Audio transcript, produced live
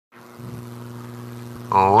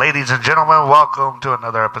Ladies and gentlemen, welcome to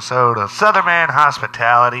another episode of Southern Man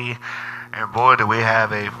Hospitality. And boy, do we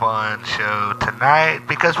have a fun show tonight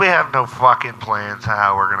because we have no fucking plans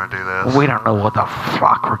how we're going to do this. We don't know what the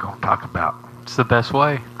fuck we're going to talk about. It's the best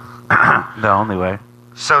way. The only way.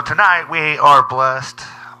 So tonight we are blessed.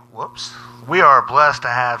 We are blessed to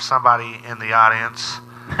have somebody in the audience.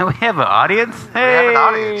 We have an audience? Hey! We have an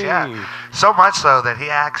audience, yeah. So much so that he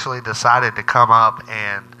actually decided to come up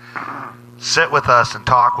and sit with us and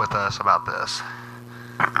talk with us about this.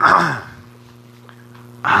 I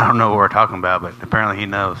don't know what we're talking about, but apparently he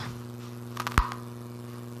knows.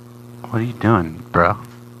 What are you doing, bro?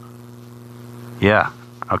 Yeah,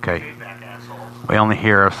 okay. Feedback, asshole. We only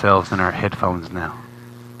hear ourselves in our headphones now.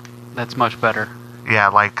 That's much better. Yeah,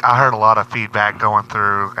 like I heard a lot of feedback going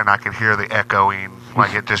through and I could hear the echoing.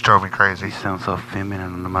 Like it just drove me crazy. You sound so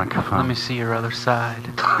feminine on the microphone. Let me see your other side.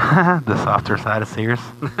 The softer side of Sears.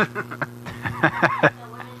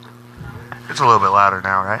 It's a little bit louder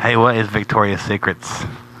now, right? Hey, what is Victoria's Secrets?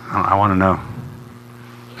 I want to know.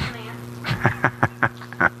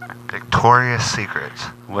 Victoria's Secrets.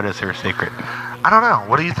 What is her secret? I don't know.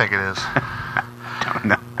 What do you think it is?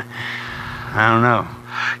 I don't know.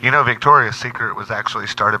 You know, Victoria's Secret was actually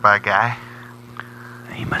started by a guy.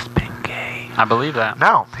 He must have been gay. I believe that.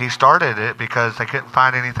 No, he started it because they couldn't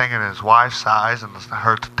find anything in his wife's size and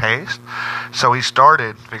her taste. So he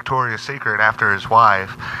started Victoria's Secret after his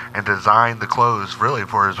wife and designed the clothes really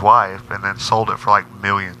for his wife and then sold it for like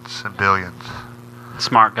millions and billions.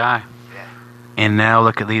 Smart guy. And now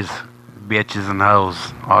look at these bitches and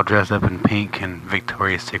hoes all dressed up in pink and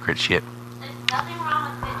Victoria's Secret shit.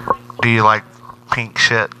 Do you like pink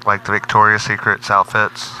shit like the Victoria's Secret's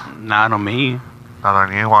outfits? Not on me. Not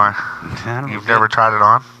on you? Why? You've never tried it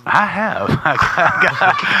on? I have.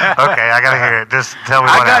 Okay, I gotta hear it. Just tell me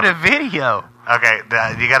what I got happened. a video.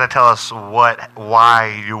 Okay, you gotta tell us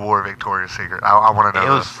why you wore Victoria's Secret. I want to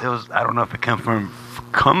know. It was. I don't know if it come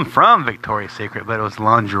from Victoria's Secret, but it was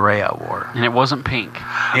lingerie I wore. And it wasn't pink.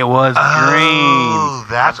 It was Oh,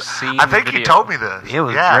 that's. I've seen I think the you video. told me this. It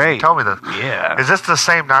was yeah, great. you told me this. Yeah. Is this the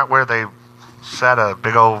same night where they set a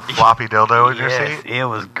big old floppy dildo in your Yes, seat? it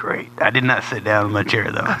was great. I did not sit down in my chair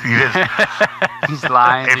though. You didn't. He's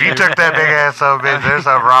lying. If you took that big ass son of a bitch, there's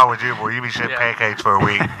something wrong with you, boy. You be shitting Yeah. pancakes for a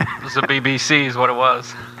week. It was a BBC is what it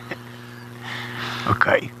was.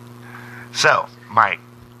 Okay. So, Mike,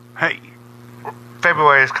 Hey.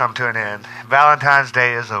 February has come to an end. Valentine's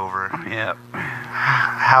Day is over. Yep.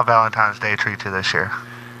 How Valentine's Day treat you this year?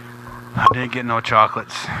 I didn't get no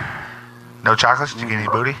chocolates. No chocolates? Did you get any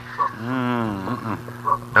booty?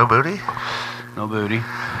 No booty? No booty.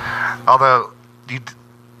 Although, you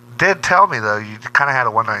did tell me, though, you kind of had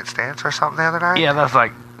a one-night stand or something the other night? Yeah, that's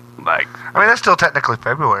like. I mean, that's still technically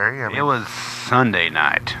February. I mean, It was Sunday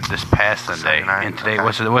night, this past Sunday. Sunday night, And today,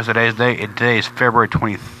 okay. what's today's date? Today is February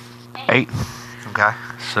 28th. okay.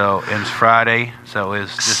 So, it was Friday, so it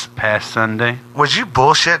was this past Sunday. Was you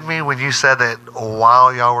bullshitting me when you said that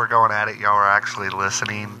while y'all were going at it, y'all were actually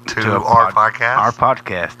listening to our podcast? Our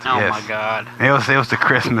podcast, Oh yes. my God. It was the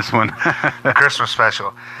Christmas one. The Christmas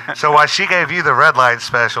special. So while she gave you the red light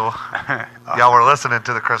special, y'all were listening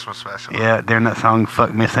to the Christmas special. Yeah, during that song,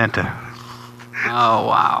 Fuck Me Santa. Oh,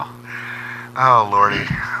 wow. Oh, Lordy.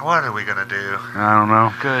 What are we going to do? I don't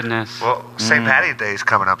know. Goodness. Well, St. Patty's Day is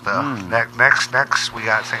coming up, though. Next, we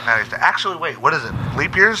got St. Patty's Day. Actually, wait, what is it?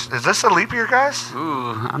 Leap years? Is this a leap year, guys?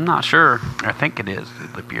 Ooh, I'm not sure. I think it is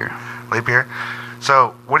leap year. Leap year?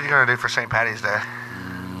 So, what are you going to do for St. Patty's Day?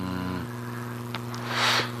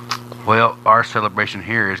 Well, our celebration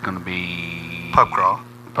here is going to be... Pub crawl.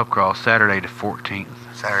 Pub crawl, Saturday the 14th.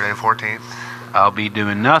 Saturday, 14th. I'll be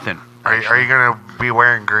doing nothing. Are you going to be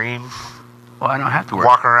wearing green? Well, I don't have to work.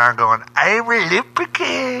 Walking around going, I'm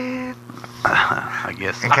Olympican. I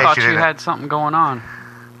guess. In I case thought you you didn't- had something going on.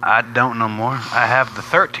 I don't know more. I have the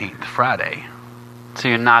 13th, Friday. So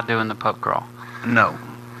you're not doing the pub crawl. No,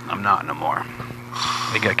 I'm not no more.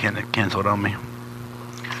 They got canceled on me.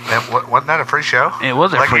 Wasn't that a free show? It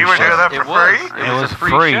was a like free you were show. doing that for It was. free? It was was a free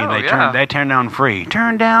free. show, They turned down free.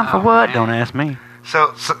 Turned down for Oh, what? man. Don't ask me.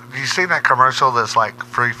 So you seen that commercial that's like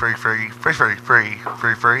free, Mm-hmm.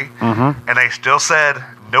 and they still said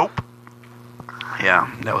nope. Yeah,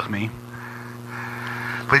 that was me.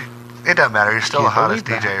 But it doesn't matter. You're still the Can't hottest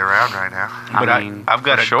believe DJ around right now. But I mean, I've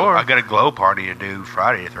got for sure. I got a glow party to do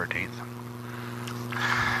Friday the 13th.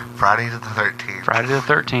 Friday the 13th. Friday the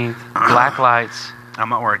 13th. Black lights. I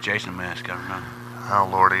might wear a Jason mask. I don't know. Oh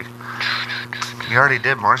lordy. You already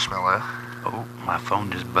did Marshmallow. Oh, my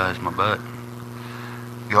phone just buzzed my butt.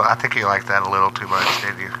 I think you liked that a little too much,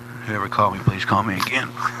 didn't you? Whoever called me, please call me again.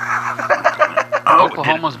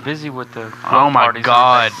 Oklahoma's busy with the Oh my parties,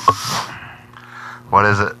 God! What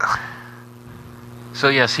is it? So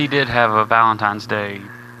yes, he did have a Valentine's Day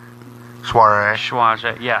Soiree.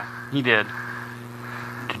 schwaz. Yeah, he did.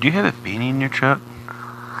 Did you have a beanie in your truck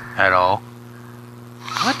at all?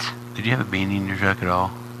 What? Did you have a beanie in your truck at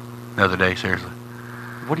all the other day? Seriously.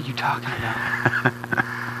 What are you talking about?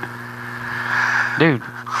 Dude.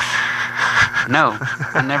 No,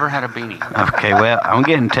 I never had a beanie. Okay, well, I'm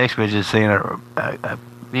getting text messages saying. No,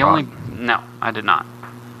 I did not.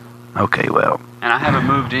 Okay, well. And I haven't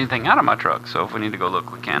moved anything out of my truck, so if we need to go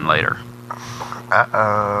look, we can later.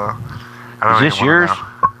 I Is this yours?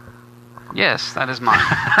 Yes, that is mine.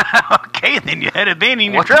 Okay, then you had a beanie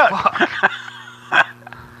in your What the truck. fuck?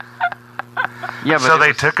 Yeah, but So it they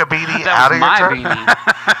was- took a beanie that out was of your my truck?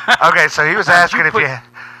 beanie. Okay, so he was asking if put- you.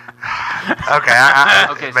 Okay,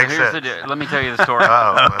 Okay, so makes here's sense. Let me tell you the story.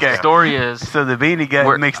 Oh, Okay. The story is So the beanie got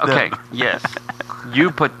we're- mixed okay, up. yes.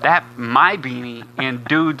 You put my beanie in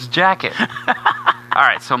dude's jacket. All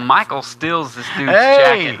right, so Michael steals this dude's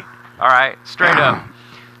Hey! jacket. All right, straight up.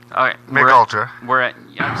 All right, Mick Ultra. We're at.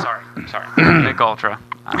 Yeah, I'm sorry. Mick Ultra.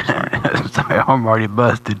 I'm sorry. Sorry, I'm already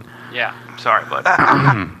busted. Yeah, I'm sorry, bud.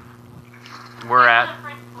 We're at.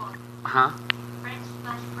 Huh?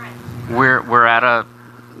 We're at a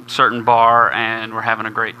certain bar and we're having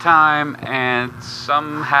a great time, and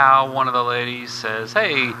somehow one of the ladies says,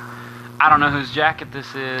 "Hey, I don't know whose jacket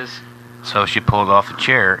this is. So she pulled off the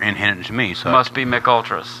chair and handed it to me. So Must be Mick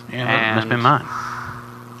Ultra's." yeah, that must be mine.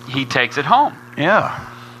 He takes it home Yeah,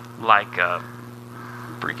 like a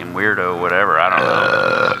freaking weirdo, whatever. I don't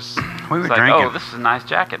know. It's we were like, drinking. oh, this is a nice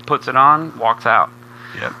jacket. Puts it on, walks out.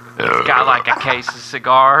 Yep. It's got like a case of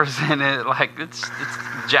cigars in it. Like it's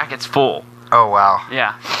the jacket's full. Oh wow.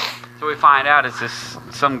 Yeah. So we find out it's this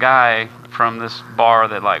some guy from this bar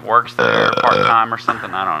that like works there part time or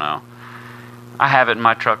something. I don't know. I have it in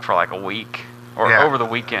my truck for like a week or Yeah. over the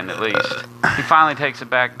weekend at least. He finally takes it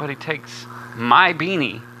back, but he takes my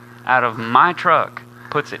beanie out of my truck,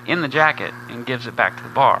 puts it in the jacket, and gives it back to the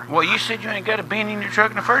bar. Well, you said you ain't got a beanie in your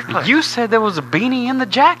truck in the first place. You said there was a beanie in the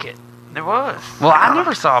jacket. There was. Well, I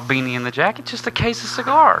never saw a beanie in the jacket, just a case of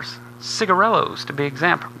cigars. Cigarellos, to be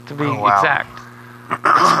exact. Oh, wow.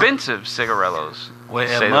 Expensive cigarellos. Well,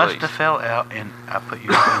 to say it the must least. have fell out, and I put you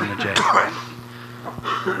in the jacket.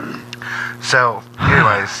 So,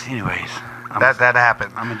 anyways, Anyways, that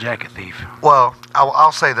happened. I'm a jacket thief. Well,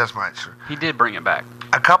 I'll say this much. He did bring it back.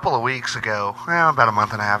 A couple of weeks ago, about a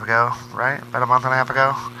month and a half ago, right? About a month and a half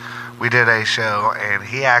ago, we did a show, and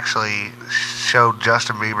he actually showed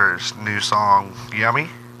Justin Bieber's new song, Yummy.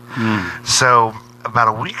 So, about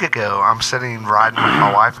a week ago, I'm sitting riding with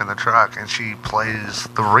my wife in the truck, and she plays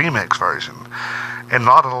the remix version. And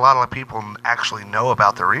not a lot of people actually know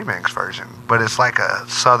about the remix version, but it's like a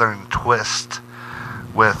southern twist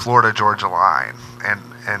with Florida Georgia Line. And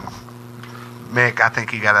Mick, I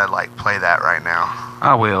think you gotta like play that right now.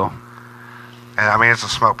 I will. And I mean, it's a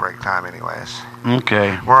smoke break time, anyways.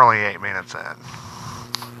 Okay. We're only 8 minutes in.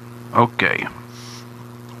 Okay.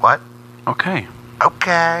 What? Okay.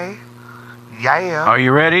 Okay. Yeah. Are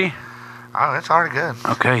you ready? Oh, it's already good.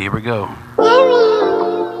 Okay, here we go.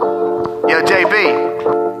 Yo, JB,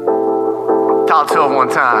 talk to him one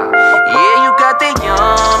time. Yeah, you got that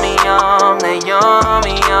yummy, that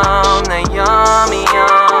yummy, that yummy,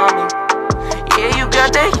 yummy. Yeah, you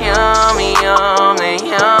got that yummy, that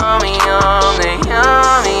yummy, that yummy,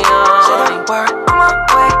 yummy. Say the word on my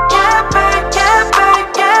way, yeah, babe, yeah, babe,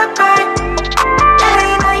 yeah, babe.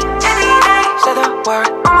 Any night, any day. Say the word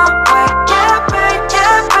on my way, yeah, babe,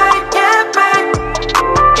 yeah, babe, yeah, babe.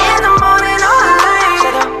 In the morning or late.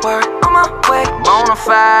 Say the word on my way.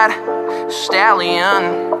 Bonafide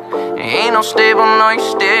stallion. Ain't no stable, no, you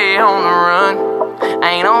stay on the run.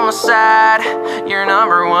 Ain't on the side, you're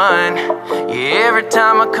number one. Yeah, every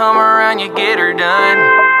time I come around, you get her done.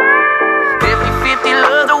 50-50,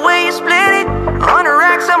 love the way you split it. 100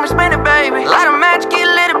 racks, I'ma spend it, baby. Light a match, get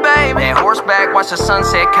lit, baby. That horseback, watch the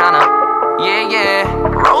sunset, kinda. Yeah, yeah.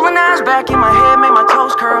 Rolling eyes back in my head, make my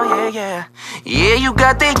toes curl, yeah, yeah. Yeah, you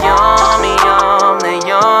got that yummy, that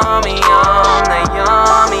yummy, that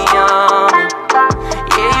yummy, yummy.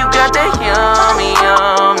 Yeah, you got that yummy,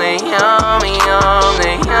 that yummy,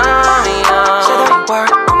 that yummy, yummy. Say the word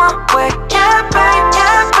on my way, yeah, babe,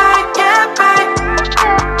 yeah, babe, yeah, babe.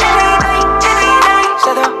 Any night, any day.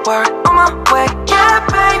 Say the word on my way, yeah,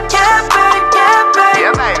 babe, yeah, babe, yeah, babe.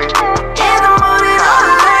 Yeah, baby. In the morning or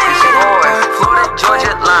late. It's your boy, Florida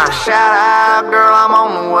Georgia Line. Shout out, girl, I'm on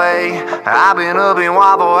the way. I've been up in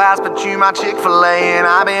Waffle House, but you my Chick-fil-A. And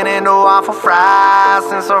I've been into waffle fries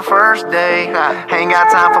since our first day. Ain't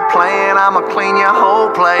got time for playing, I'ma clean your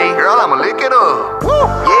whole plate. Girl, I'ma lick it up. Woo!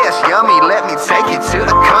 Yes, yummy, let me take you to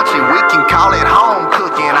the country. We can call it home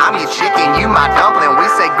cooking. I'm your chicken, you my dumpling. We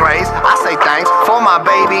say grace, I say thanks for my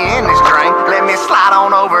baby in this drink. Let me slide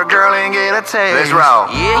on over, girl, and get a taste. Let's roll.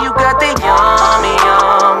 Yeah, you got that yummy,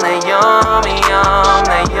 yum, that yummy, yum,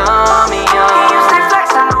 that yummy, yum. You stay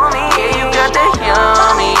flexing on me. Yeah, you got that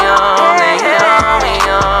yummy, yum, that yummy,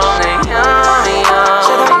 yum, that yummy, yum.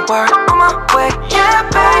 Say the word on my way. Yeah,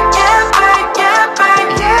 babe, yeah, babe, yeah, babe,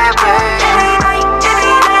 yeah, babe. Any night,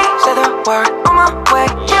 any night. Say the word on my way.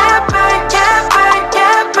 Yeah, babe, yeah, babe,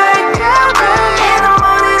 yeah, babe, yeah, babe. In the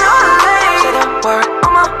morning or late. Say the word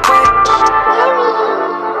on my way.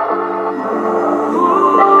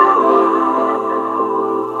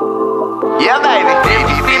 Yeah, baby.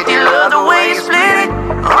 50-50, love the way you split it.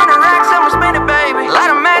 100 racks, I'ma spend it, baby. Light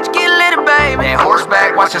a match, get lit, baby. And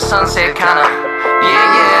horseback, watch the sunset, kinda.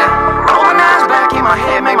 Yeah, yeah. Roll my eyes back in my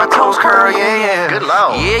head, make my toes curl, yeah, yeah. Good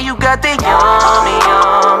lord. Yeah, you got that yummy,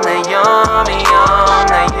 yum, that yummy, yum,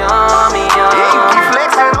 that yummy, yum. Yeah, you keep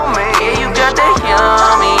flexing on me. Yeah, you got that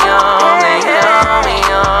yummy, yum, that yummy,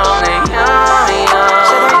 yum, that yummy, yum.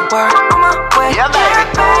 Say that word on my way. Yeah, baby.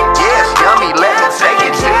 Yes, yummy, let me take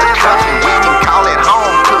it to the country. We can call it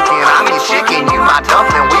home cooking. I'm your chicken, you my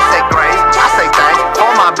dumpling. We say grace, I say thanks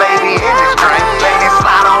for my baby in this drink. Let me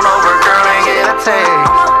slide on over, girl, and get a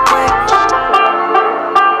taste.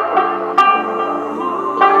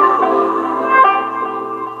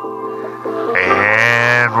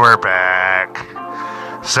 And we're back.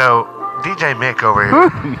 So, DJ Mick over here.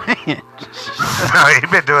 Man. No, he's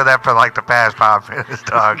been doing that for like the past 5 minutes,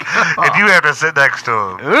 dog. And you have to sit next to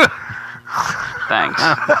him. Ugh. Thanks.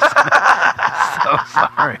 So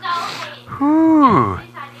sorry. Whew.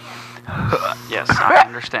 Yes, I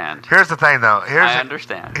understand. Here's the thing, though. I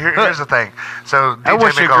understand. Here's the thing. So, DJ I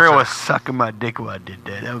wish a Mick girl also- was sucking my dick while I did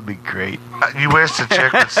that. That would be great. You wish the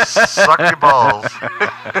chick would suck your balls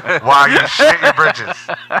while you shit your britches.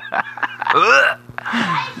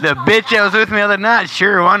 The bitch that was with me the other night,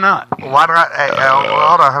 sure, why not? Why not? Hey,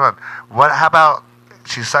 hold on. How about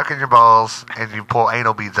she's sucking your balls and you pull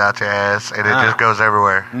anal beads out your ass and it just goes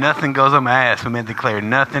everywhere? Nothing goes up my ass. We meant to clear.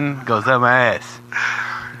 Nothing goes up my ass.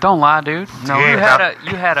 Don't lie, dude. No, Yeah,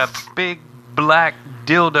 you had a big black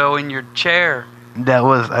dildo in your chair.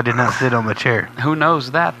 I did not sit on my chair. Who knows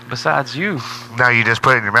that besides you? No, you just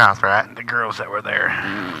put it in your mouth, right? The girls that were there.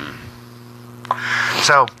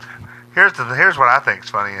 So, here's what I think is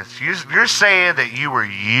funny is you're saying that you were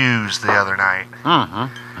used the other night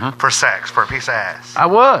for sex, for a piece of ass. I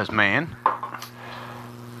was, man.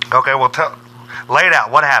 Okay, well, lay it out.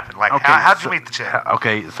 What happened? Like, Okay, how'd you meet the chick?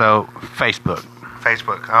 Okay, so Facebook.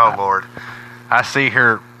 Facebook. Oh, Lord. I see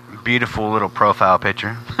her beautiful little profile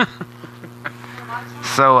picture.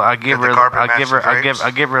 So I give Did the her, carpet I match give the her, I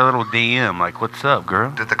drapes? give her a little DM, like, "What's up,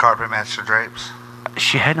 girl?" Did the carpet match the drapes?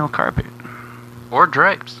 She had no carpet Or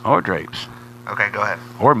drapes. or drapes Okay, go ahead.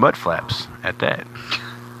 or mud flaps at that,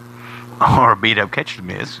 or beat up catcher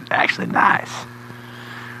miss. Actually, nice.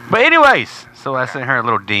 But anyways, so I sent her a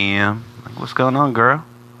little DM, like, "What's going on, girl?"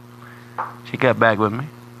 She got back with me,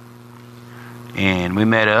 and we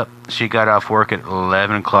met up. She got off work at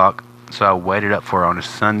 11 o'clock, so I waited up for her on a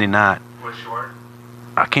Sunday night. What's your word?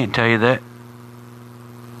 I can't tell you that.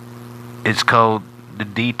 It's called the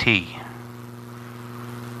DT.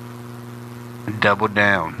 Double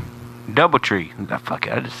down. Double tree. Fuck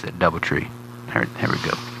it, I just said double tree. Here we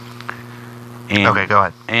go. And, Okay, go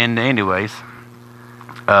ahead. And anyways,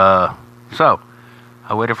 so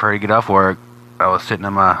I waited for her to get off work. I was sitting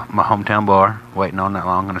at my hometown bar, waiting all night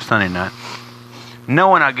long on a Sunday night,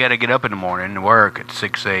 knowing I gotta get up in the morning and work at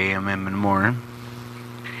 6 a.m. in the morning.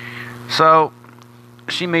 So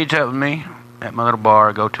she meets up with me at my little bar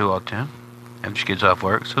I go to all the time after she gets off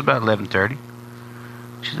work. So it's about 11:30.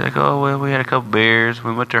 She's like, "Oh, well, we had a couple beers.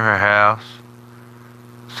 We went to her house."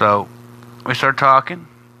 So we started talking.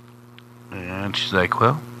 And she's like,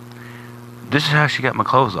 "Well, this is how she got my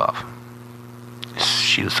clothes off."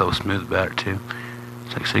 She was so smooth about it, too.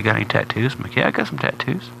 She's like, "So you got any tattoos?" I'm like, "Yeah, I got some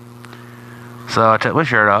tattoos." So I took my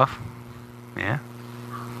shirt off. Yeah.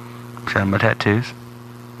 Showed my tattoos.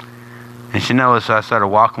 And she noticed I started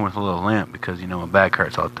walking with a little limp because, my back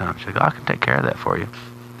hurts all the time. She's like, "Oh, I can take care of that for you."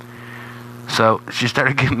 So she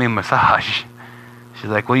started giving me a massage. She's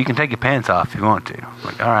like, "Well, you can take your pants off if you want to." I'm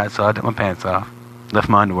like, "All right." So I took my pants off. Left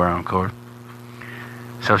my underwear on, of course.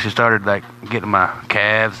 So she started, getting my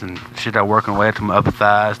calves, and she started working away to my upper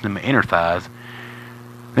thighs and then my inner thighs.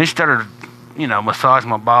 Then she started, massaging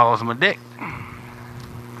my balls and my dick.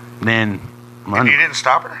 Then, And you didn't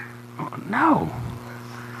stop her? no.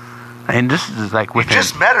 And this is like You within.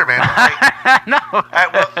 just met her, man. Like, No.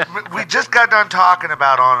 well, we just got done talking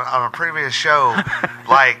about on a previous show,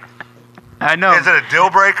 like, I know. is it a deal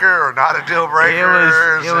breaker or not a deal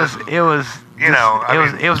breaker? It was. You know,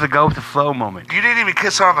 it was a go with the flow moment. You didn't even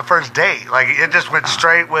kiss her on the first date. Like, it just went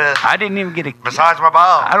straight with I didn't even get a massage my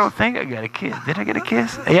balls. I don't think I got a kiss. Did I get a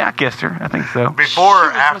kiss? Yeah, I kissed her. I think so. Before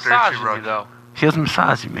or She was after she massaging wrote you, though. She was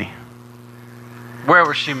massaging me Where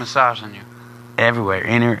was she massaging you? everywhere,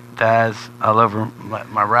 in her thighs, all over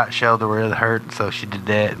my right shoulder where it hurt. So she did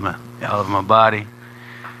that, all over my body.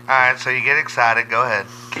 All right, so you get excited. Go ahead.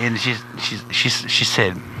 And she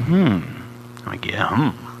said, I'm like,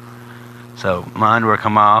 yeah, So my underwear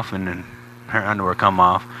come off, and then her underwear come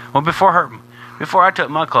off. Well, before I took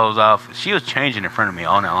my clothes off, she was changing in front of me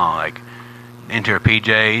all night long, like into her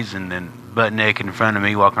PJs, and then butt naked in front of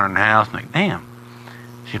me, walking around the house. I'm like, damn.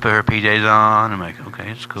 She put her PJs on. I'm like, okay,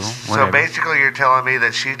 it's cool. Whatever. So basically, you're telling me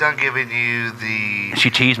that she's done giving you the. She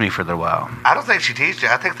teased me for a little while. I don't think she teased you.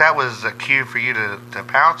 I think that was a cue for you to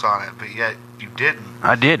pounce on it, but yet you didn't.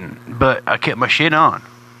 I didn't, but I kept my shit on.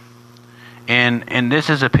 And this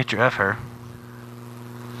is a picture of her.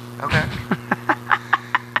 Okay.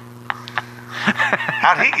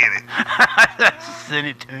 How'd he get it? I sent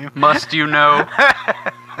it to him. Must you know?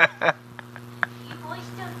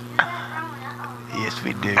 Yes,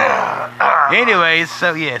 we do. Anyways,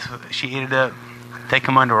 so yes, she ended up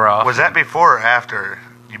taking my underwear off. Was that before or after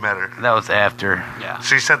you met her? That was after. Yeah.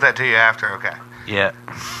 She sent that to you after, okay. Yeah,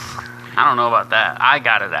 I don't know about that. I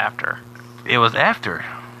got it after. it was after.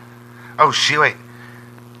 Oh, wait.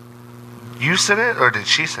 You sent it or did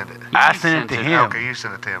she send it? I He sent it to sent it. him. Okay, you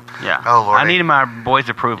sent it to him. Yeah. Oh, Lord. I needed my boys'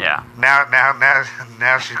 approval. Yeah. Now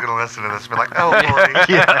she's going to listen to this and be like, oh, Lord.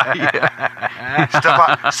 Yeah.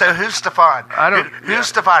 Stefan. So who's Stefan? I don't- Who's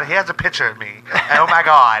Stefan? He has a picture of me. Oh, my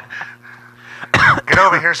God. Get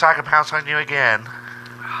over here so I can pounce on you again.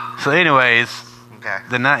 So, anyways, Okay.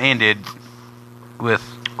 the night ended with.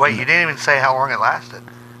 Wait, you didn't even say how long it lasted.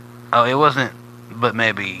 Oh, it wasn't, but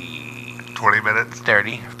maybe 20 minutes?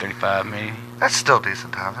 30, 35 maybe. That's still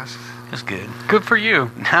decent time. That's... It's good. Good for you.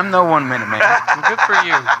 I'm no 1 minute man. Good for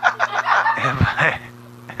you.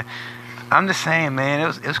 I'm just saying, man,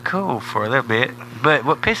 it was cool for a little bit. But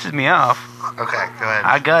what pisses me off, Okay, go ahead.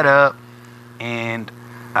 I got up and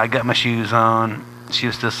I got my shoes on. She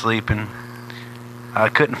was still sleeping. I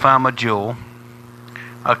couldn't find my jewel.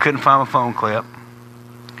 I couldn't find my phone clip.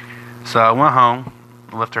 So I went home,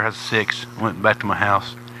 left her house at 6, went back to my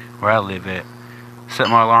house where I live at. Set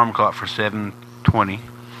my alarm clock for 7:20.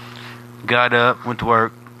 Got up, went to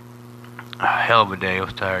work. A hell of a day, I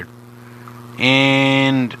was tired.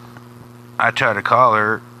 And I tried to call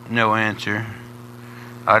her, no answer.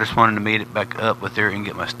 I just wanted to meet it back up with her and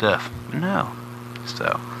get my stuff. But no.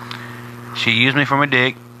 So she used me for my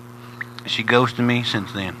dick. She ghosted me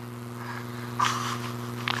since then.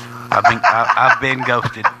 I've been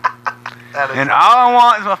ghosted. That is, And all I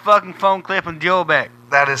want is my fucking phone clip and Joel back.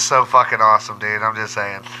 that is so fucking awesome, dude. I'm just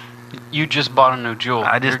saying. You just bought a new jewel.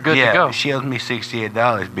 You're good yeah, to go. she owes me $68,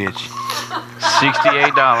 bitch.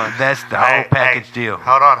 $68. That's the whole package deal.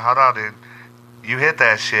 Hold on, dude. You hit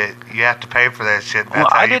that shit. You have to pay for that shit. That's Well,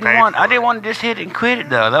 how I you didn't pay want for it. to just hit it and quit it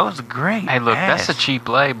though. That was great. Hey, look, that's a ass. cheap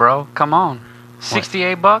lay, bro. Come on.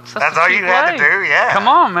 $68? That's a all cheap you had to lay. do, yeah. Come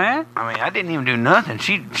on, man. I mean, I didn't even do nothing.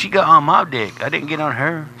 She got on my dick. I didn't get on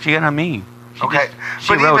her. She got on me. She Okay, just-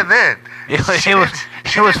 she but wrote- even then, It was- she it was- didn't- it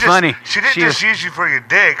she was didn't funny. She didn't She just use you for your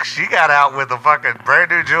dick. She got out with a fucking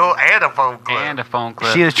brand new jewel and a phone clip. And a phone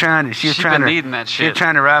clip. She was trying to. She was She trying been to. needing that She was shit.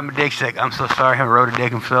 trying to ride my dick. She's like, "I'm so sorry, I haven't rode a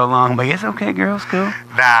dick in so long." But it's okay, girl. It's cool.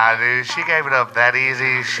 Nah, dude, she gave it up that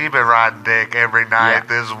easy. She been riding dick every night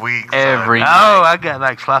this week. son. Every- Oh, I got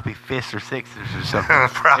like sloppy fists or sixes or something.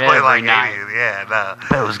 Probably Every like night. 80. Yeah, no.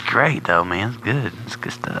 But it was great though, man. It's good. It's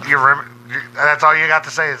good stuff. That's all you got to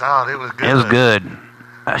say is, oh, it was good. It was good.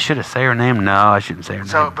 I should have said her name. No, I shouldn't say her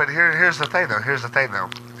So, name. but here's the thing, though.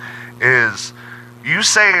 Is you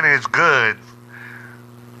saying it's good,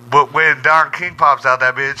 but when Don King pops out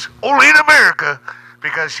that bitch, only in America,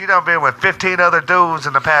 because she done been with 15 other dudes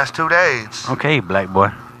in the past 2 days. Okay, black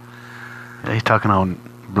boy. He's talking on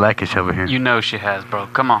blackish over here. You know she has, bro.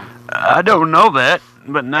 Come on. I don't know that,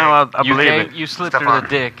 but now I you believe it. You slipped her Stefan. the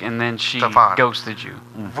dick, and then she Stefan. ghosted you.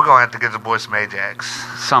 We're gonna have to get the boy some Ajax.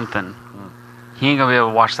 Something. He ain't gonna be able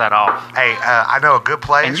to wash that off. Hey, I know a good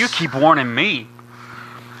place. And you keep warning me.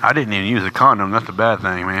 I didn't even use a condom. That's the bad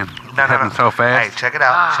thing, man. No. It happened so fast. Hey, check it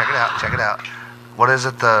out. Check it out. What is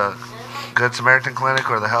it? The Good Samaritan Clinic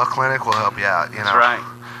or the Health Clinic will help you out. You know. That's right.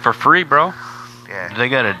 For free, bro. Yeah. Do they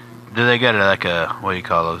got a Do they got like a, what do you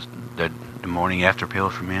call those? The morning after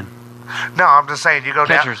pills for men? No, I'm just saying you go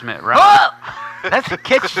down. Catcher's mitt, right? That's a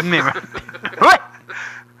catcher's mitt. What?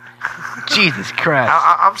 Jesus Christ.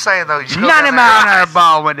 I'm saying though, you go 90 down mile an there. hour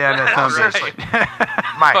ball went down that son of a Seriously.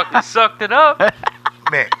 bitch. Mike, Fucking sucked it up.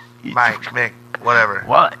 Mick, whatever.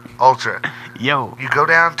 What? Ultra. Yo. You go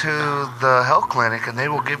down to the health clinic and they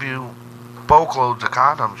will give you bulk loads of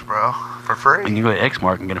condoms, bro, for free. And you go to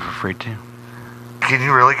Xmark and get it for free too. Can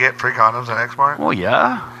you really get free condoms at Xmart? Oh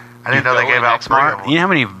yeah. I didn't know You they go gave in out free Xmart? of them. You know how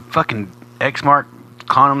many fucking Xmark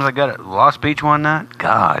condoms I got at Lost Beach one night?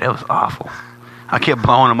 God, that was awful. I kept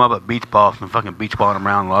blowing them up at beach balls and fucking beach balling them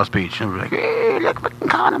around Lost Beach. And we were like, hey, look at fucking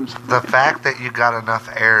condoms. The fact that you got enough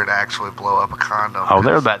air to actually blow up a condom. Oh,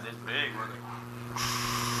 they're about this big.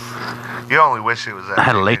 You only wish it was that. I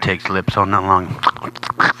had a big. latex lips on not long.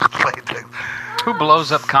 Latex. Who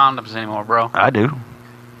blows up condoms anymore, bro? I do.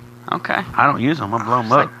 Okay. I don't use them. I blow them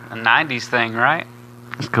It's up. like a 90s thing, right?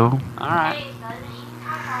 It's cool. All right.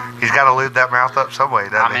 He's got to lube that mouth up some way,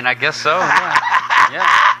 doesn't I mean, I guess so, yeah.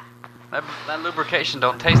 Yeah. That lubrication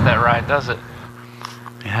don't taste that right, does it?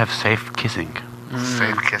 You have safe kissing. he?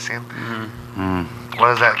 Safe kissing. Mm. What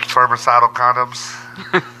is that? Spermicidal condoms?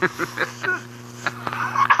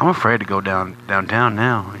 I'm afraid to go downtown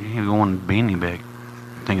now. You going beanie bag.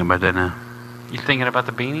 Thinking about that now. You thinking about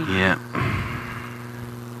the beanie? Yeah.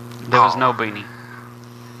 There was Oh. no beanie.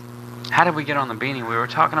 How did we get on the beanie? We were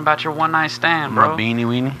talking about your one night stand, My bro. beanie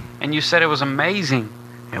weenie. And you said it was amazing.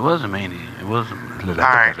 It was amazing. It was. All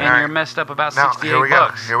right. And you're messed up about Now, 68 here we go.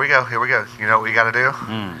 bucks. Here we go. Here we go. You know what we got to do?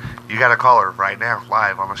 Mm. You got to call her right now,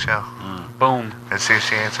 live on the show, Boom. and see if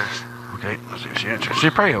she answers. Okay. Let's see if she answers.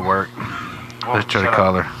 She's probably at work. Well, Let's try to shut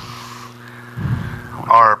call up. her.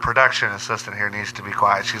 Our production assistant here needs to be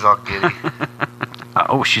quiet. She's all giddy.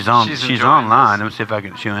 Oh, she's on. She's She's enjoying online. this. Let me see if I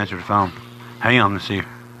can. She'll answer the phone. Hang on. Let's see. All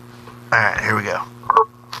right, here we go.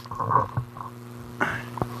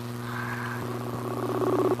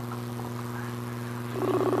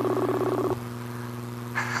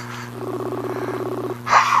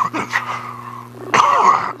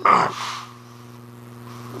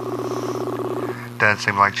 Doesn't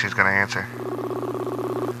seem like she's gonna answer.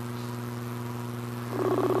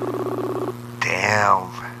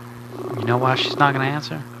 Damn. You know why she's not going to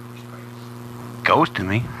answer? Ghosting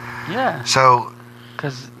me. Yeah. So,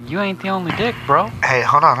 Because you ain't the only dick, bro. hey,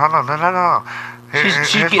 hold on, no. She's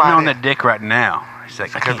Here's getting my on idea. the dick right now. She's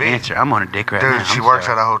like, I Could can't be. answer. I'm on a dick right now. Dude, she I'm works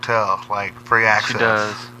sorry. at a hotel, like free access. She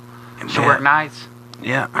does. She Yeah. work nights.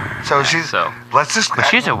 Yeah. So she's. So. Let's just. But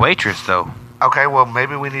she's a waitress, though. Okay, well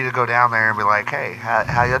maybe we need to go down there and be like, hey,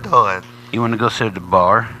 how you doing? You want to go sit at the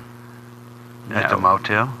bar? At the No.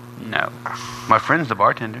 motel? No. My friend's the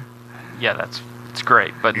bartender. Yeah, it's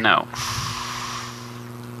great, but no.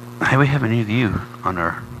 Hey, we have any of you on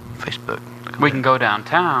our Facebook. We can go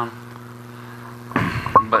downtown,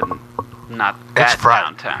 but not that It's Friday.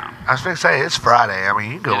 downtown. I was gonna say it's Friday. I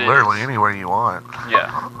mean, you can go It literally is. anywhere you want.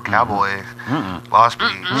 Yeah. Cowboy, Mm-mm. Lost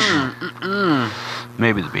Beach.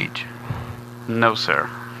 Maybe the beach. No, sir.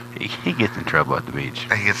 He gets in trouble at the beach.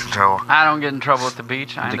 He gets in trouble. I don't get in trouble at the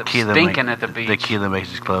beach. I end up stinking at the beach. The tequila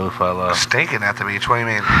makes his clothes fall off. Stinking at the beach. What do you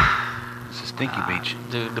mean? It's a stinky beach.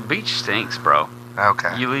 Dude, the beach stinks, bro.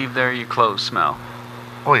 Okay. You leave there, your clothes smell.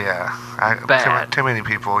 Well, yeah. Bad. Too many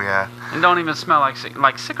people. Yeah. And don't even smell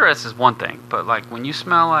like cigarettes is one thing, but like when you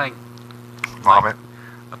smell like Vomit.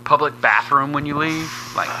 a public bathroom when you leave,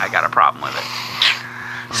 like I got a problem with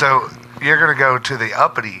it. So you're gonna go to the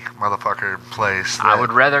uppity motherfucker place. I that-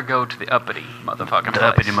 would rather go to the uppity motherfucking The place.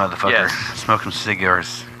 uppity motherfucker. Yes. Smoke some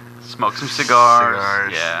cigars. Smoke some cigars.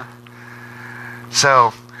 Cigars. Yeah.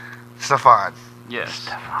 So, Stefan, Yes.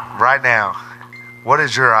 right now, what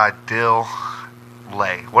is your ideal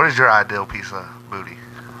lay? What is your ideal piece of booty?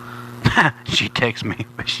 She texted me,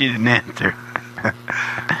 but she didn't answer.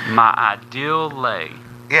 My ideal lay.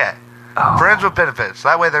 Yeah. Oh. Friends with benefits.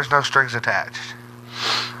 That way there's no strings attached.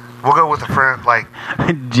 We'll go with a friend, like,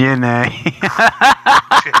 Jenna.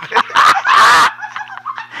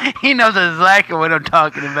 He knows exactly what I'm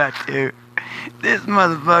talking about, too. This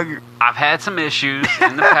motherfucker. I've had some issues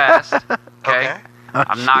in the past. Okay. okay.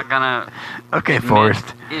 I'm not gonna Okay, admit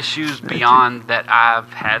Forrest. issues beyond that.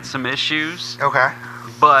 I've had some issues, Okay.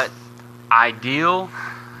 but ideal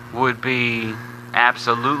would be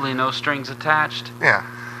absolutely no strings attached. Yeah.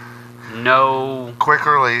 No. Quick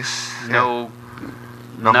release. No.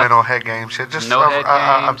 No mental head game shit. Just No head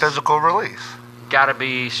a games. physical release. Gotta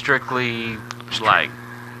be strictly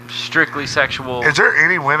strictly sexual. Is there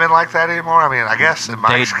any women like that anymore? I mean, I guess in my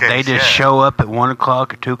case, They just yeah. show up at 1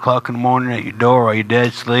 o'clock or 2 o'clock in the morning at your door while you're dead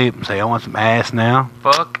asleep and say, I want some ass now.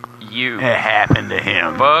 Fuck you. It happened to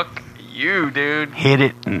him. Fuck You, dude. Hit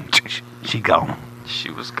it, and she gone. She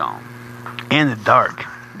was gone. In the dark.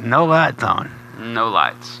 No lights on. No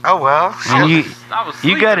lights. Oh well. And you I was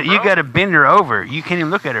you sleeping, bro. got to bend her over. You can't even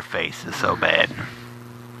look at her face. It's so bad.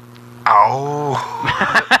 Oh.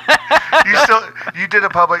 you did a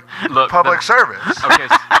public service. Okay,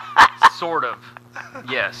 sort of.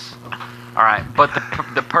 Yes. All right, but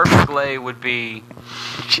the perfect lay would be,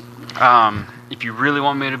 if you really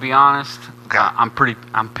want me to be honest, Okay. I'm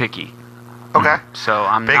picky. Okay. So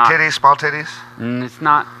I'm Big not. titties, small titties. It's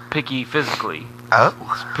not picky physically. Oh.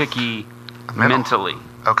 It's picky Mental. mentally.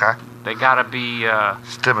 Okay. They gotta be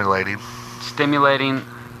Stimulating. stimulating.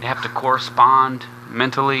 They have to correspond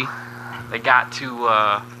mentally. They got to.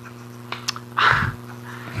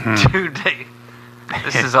 Dude,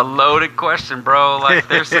 this is a loaded question, bro. Like,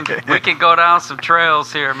 we could go down some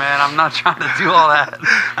trails here, man. I'm not trying to do all that.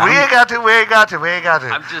 We ain't got to.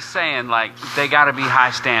 I'm just saying, like, they got to be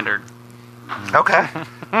high standard. Okay.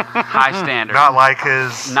 High standard. Not like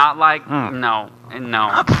his. Not like no.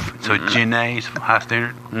 So Janae's from High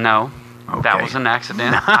Standard. No. That Okay. was an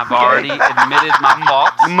accident. I've already admitted my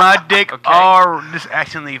faults. My dick Okay. just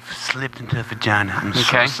accidentally slipped into the vagina. I'm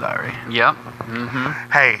Okay. so sorry. Yep.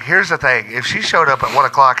 Hey, here's the thing. If she showed up at 1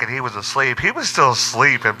 o'clock and he was asleep, he was still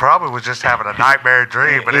asleep and probably was just having a nightmare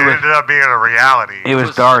dream, but it ended up being a reality. It was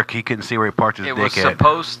was- dark. He couldn't see where he parked his It was dick at.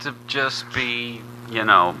 supposed to just be,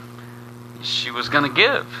 she was gonna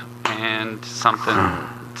give, and something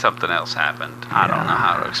else happened. I don't know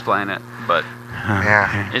how to explain it, but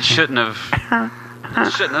Yeah. it shouldn't have.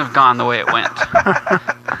 It shouldn't have gone the way it went.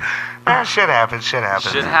 Shit happens. Shit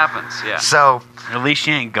happens. Yeah. So, At least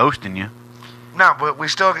she ain't ghosting you. no, but we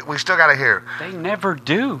still got to hear. They never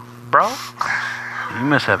do, bro. You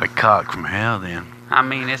must have a cock from hell then. I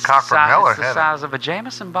mean, it's Cock from hell or the heaven? size of a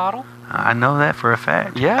Jameson bottle. I know that for a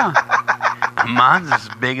fact. Yeah. Mine's as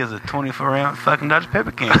big as a 24-ounce fucking Dr.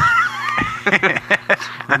 Pepper can.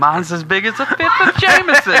 Mine's as big as a fifth of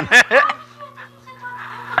Jameson.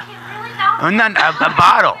 Not a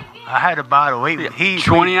bottle. I had a bottle. He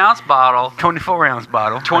 20-ounce bottle. 24-ounce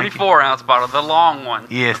bottle. 24-ounce bottle, the long one.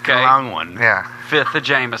 Yes, the Okay. long one. Yeah. Fifth of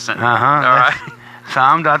Jameson. Uh huh. All right. So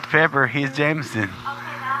I'm Dr. Pepper. He's Jameson. Okay,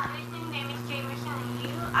 now listen, name is Jameson, and you,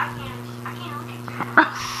 I can't look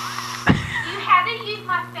at you. You had to use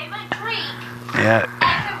my favorite drink Yeah.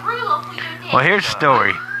 as a ruler for your dick. Well, here's the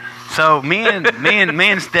story. So me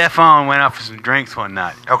and Stefan went out for some drinks one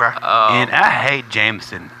night, Okay. and I hate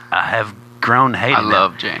Jameson. I have grown to hate I him.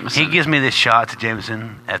 love Jameson. He gives me this shots of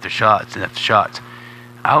Jameson after shots and after shots.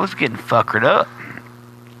 I was getting fuckered up.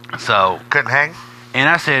 So, Couldn't hang. and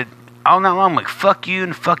I said all night long, I'm like, fuck you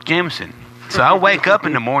and fuck Jameson. So I wake up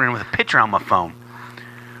in the morning with a picture on my phone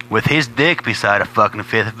with his dick beside a fucking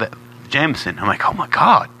fifth of Jameson. I'm like, oh my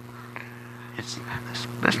God.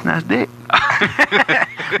 That's a nice dick.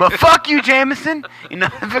 But fuck you, Jameson. You know,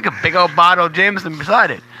 there's like a big old bottle of Jameson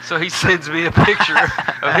beside it. So he sends me a picture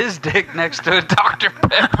of his dick next to a Dr.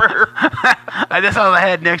 Pepper. That's all I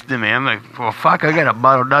had next to me. I'm like, well, fuck, I got a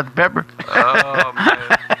bottle of Dr. Pepper. Oh,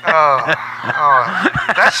 man.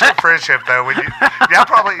 That's your friendship, though. When y'all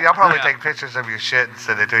probably take pictures of your shit and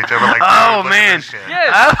send it to each other. Like, Oh, "Dude, look at man. this shit."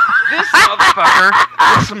 Yes, this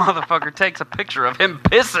motherfucker takes a picture of him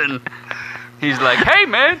pissing. He's like, hey,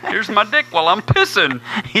 man, here's my dick while I'm pissing.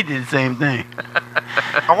 He did the same thing.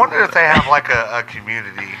 I wonder if they have like a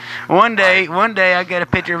community. One day I got a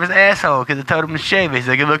picture of his asshole because I told him to shave it. He's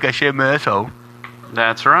like, look, I shaved my asshole.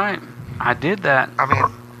 That's right. I did that. I mean,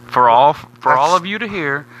 For all of you to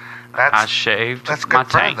hear, I that's shaved that's my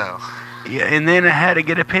good friend, tank. though. Yeah, and then I had to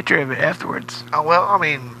get a picture of it afterwards. Oh well, I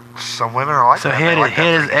mean, some women are like So that. he They had, like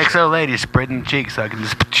that his freaky shit. XO lady spreading the cheeks so I can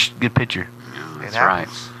just get a picture. That's It right.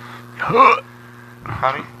 happens.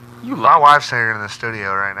 Honey, You my love wife's here in the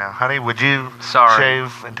studio right now. Honey, would you Sorry.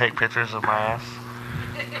 shave and take pictures of my ass?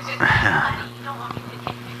 Honey, you don't want me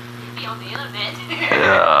to be on the internet.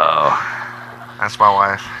 That's my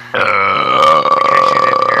wife. In case you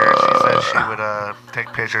didn't hear, she said she would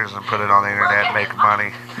take pictures and put it on the internet and make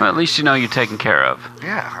money. Well, at least you know you're taken care of.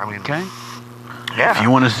 Yeah, I mean, Okay? yeah. If you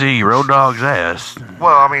want to see Road Dog's ass,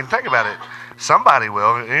 Well, I mean, think about it. Somebody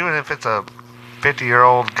will, even if it's a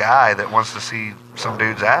 50-year-old guy that wants to see some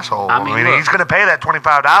dude's asshole. I I mean, mean, look. he's going to pay that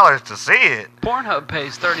 $25 to see it. Pornhub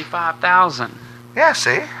pays $35,000. Yeah,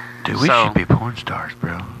 see? dude, we So- should be porn stars,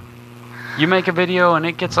 bro. You make a video and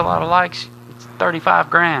it gets a lot of likes, it's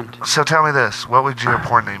 $35,000. So tell me this: what would your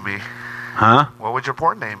porn name be? Huh? What would your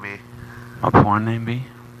porn name be? My porn name be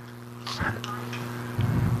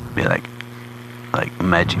like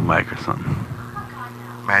Magic Mike or something.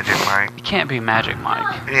 Magic Mike. It can't be Magic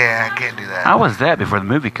Mike. Yeah, I can't do that. How was that before the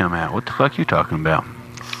movie come out? What the fuck you talking about?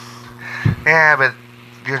 Yeah, but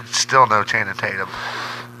you're still no Channing Tatum.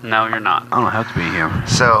 No, you're not. I don't have to be him.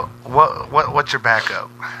 So what's your backup?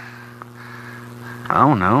 I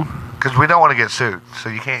don't know. Because we don't want to get sued, so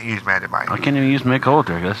you can't use Magic Mike. I can't even use Mick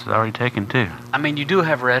Holter. That's already taken too. I mean, you do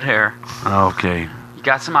have red hair. Okay. You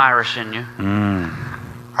got some Irish in you.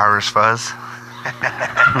 Irish fuzz.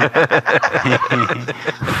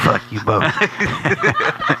 Fuck you both.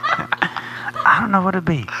 I don't know what it'd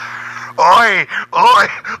be. Oi! Oi!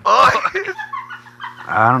 Oi!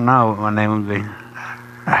 I don't know what my name would be.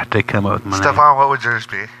 I have to come up with my Stefan, what would yours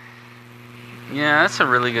be? Yeah, that's a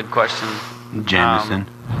really good question. name. Jameson.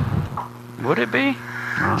 Would it be?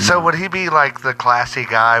 So would he be like the classy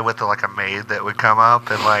guy with like a maid that would come up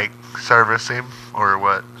and like service him, or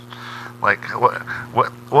what? Like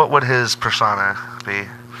what would his persona be?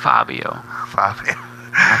 Fabio. Fabio.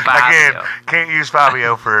 Fabio. Again, can't use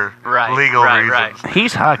Fabio for Right, legal right, reasons. right.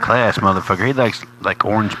 He's high class, motherfucker. He likes like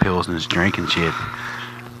orange pills in his drink and shit.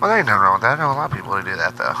 Well, there ain't nothing wrong with that. I know a lot of people who do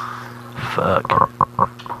that though. Fuck.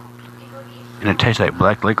 And it tastes like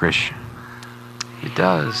black licorice. It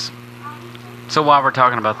does. So while we're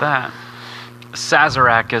talking about that,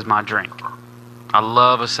 Sazerac is my drink. I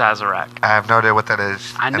love a Sazerac. I have no idea what that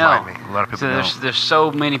is. I know. Enlighten me. A lot of people So there's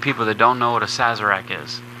so many people that don't know what a Sazerac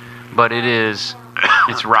is, but it's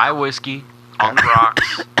rye whiskey on the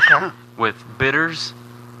rocks with bitters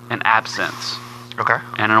and absinthe Okay.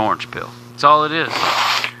 and an orange peel. That's all it is.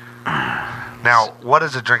 Now, what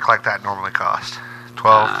does a drink like that normally cost?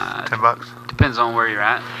 12, $10? Depends on where you're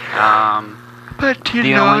at. But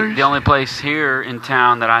The only place here in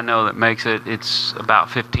town that I know that makes it, it's about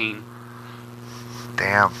 15.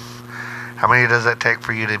 Damn. How many does it take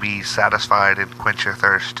for you to be satisfied and quench your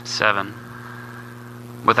thirst? 7.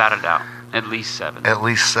 Without a doubt. At least 7. At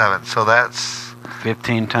least 7. So that's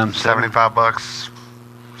 15 times 7. $75,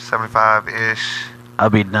 75-ish. I'll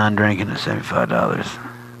be done drinking at $75.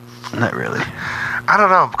 Not really. I don't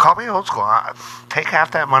know. Call me old school. Take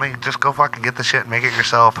half that money. Just go fucking get the shit and make it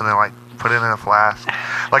yourself, and then like put it in a flask.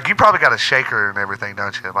 Like you probably got a shaker and everything,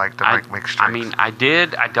 don't you? Like to make mixed drinks. I mean, I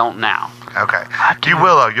did. I don't now. Okay. You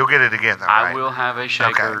will though. You'll get it again though, right? I will have a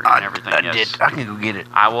shaker Okay. and everything. I yes. did. I can go get it.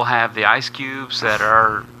 I will have the ice cubes that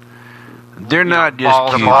are They're not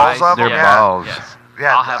balls just of cubes. balls of They're them? Yeah. balls. Yes.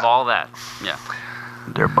 Yeah. I'll have all that. Yeah.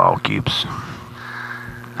 They're ball cubes.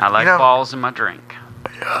 I like You know- balls in my drink.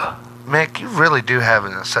 Mick, you really do have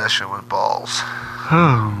an obsession with balls.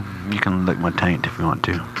 You can lick my taint if you want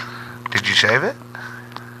to. Did you shave it?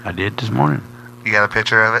 I did this morning. You got a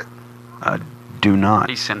picture of it? I do not.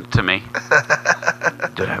 He sent it to me.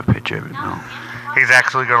 Do I have a picture of it? No. He's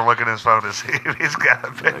actually going to look at his phone to see if he's got a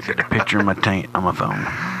I picture. got a picture of my taint on my phone.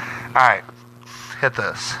 All right. Hit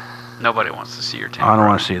this. Nobody wants to see your taint. I don't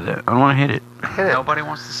want to see that. I don't want to hit it. Hit it. Nobody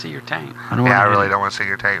wants to see your taint. I don't Yeah, I want to really don't want to see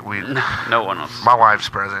your tank. No one wants. My wife's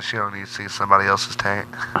present. She don't need to see somebody else's tank.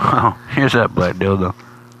 Oh, here's that black dildo.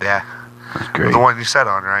 Yeah. That's great. The one you sat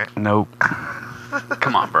on, right? Nope.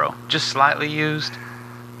 Come on, bro. Just slightly used.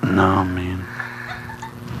 No, man.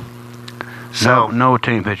 So, No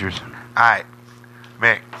taint pictures. all right.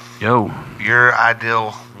 Mick, Yo. your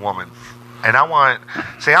ideal woman. And I want...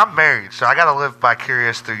 See, I'm married, so I got to live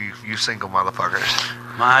vicarious through you single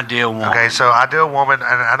motherfuckers. My ideal woman. Okay, so ideal woman,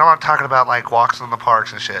 and I know I'm talking about like walks in the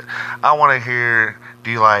parks and shit. I want to hear,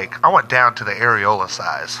 I want down to the areola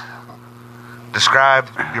size. Describe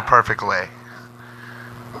your perfect lay.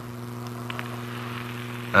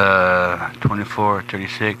 24,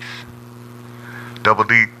 36. Double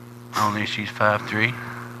D. Only she's 5'3".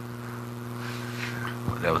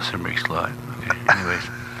 Well, that was some big slide. Okay. Anyways.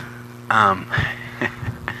 I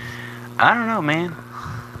don't know, man.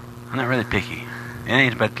 I'm not really picky. It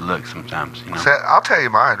ain't about the look sometimes, you know. So, I'll tell you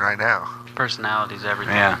mine right now. Personality's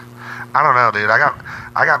everything. Yeah. I don't know, dude. I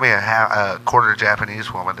got me a quarter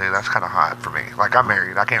Japanese woman, dude. That's kind of hot for me. Like I'm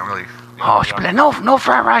married. I can't really. Oh, she be like, no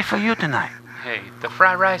fried rice for you tonight. Hey, the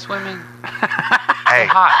fried rice women, Hey,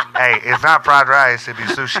 hot. hey, it's not fried rice. It'd be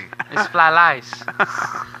sushi. It's fly rice.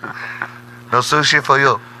 No sushi for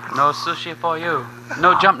you. No sushi for you.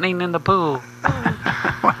 No jumping in the pool.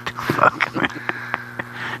 What the fuck, man?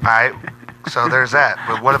 All right. So there's that.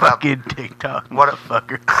 But what about? Fucking TikTok, What-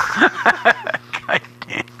 motherfucker? God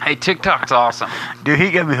damn. Hey, TikTok's awesome. Dude,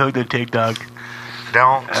 he got me hooked on TikTok.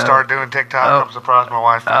 Don't start doing TikTok. I'm surprised my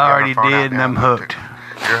wife. I already did, and I'm hooked.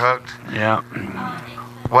 You're hooked. Yeah.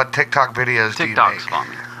 What TikTok videos do you TikTok's make? fun.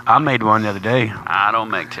 I made one the other day. I don't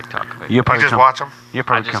make TikTok videos. You You probably just watch them. You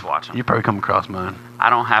probably I just watch 'em. You probably come across mine. I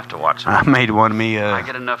don't have to watch them. I made one of me. I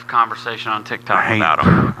get enough conversation on TikTok Hey, about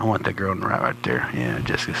them. I want that girl on the right there. Yeah,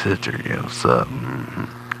 Jessica's sister. Yeah, what's up?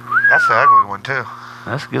 That's the ugly one too.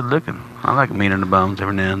 That's good looking. I like meat on the bones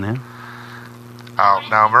every now and then. Oh,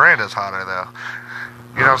 no, Miranda's hotter, though.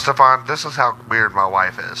 You know, Stefan, this is how weird my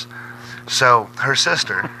wife is. So, her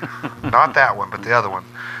sister, not that one, but the other one,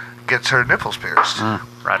 gets her nipples pierced.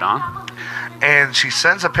 Right on. And she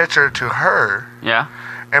sends a picture to her, Yeah.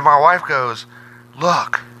 and my wife goes,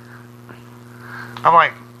 "Look." I'm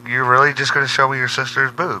like, "You're really just going to show me your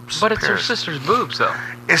sister's boobs?" But it's her pierced?" sister's boobs, though.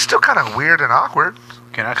 It's still kind of weird and awkward,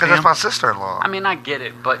 Can I see because that's him? my sister-in-law. I mean, I get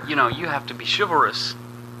it, but you know, you have to be chivalrous.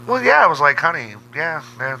 Well, yeah, I was like, "Honey, yeah,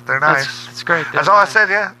 they're nice." That's great. That's all I said,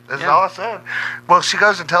 yeah. That's Yeah. all I said. Well, she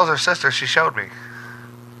goes and tells her sister she showed me.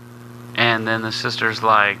 And then the sister's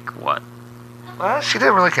like, what? Well, she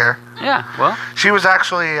didn't really care. Yeah, well, She was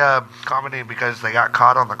actually commenting because they got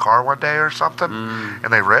caught on the car one day or something,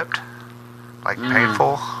 and they ripped. Like,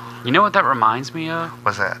 painful. you know what that reminds me of?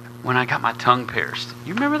 What's that? When I got my tongue pierced.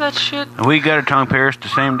 You remember that shit? We got her tongue pierced the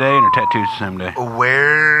same day and her tattoos the same day.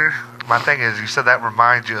 Where, my thing is, you said that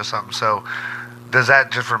reminds you of something, so does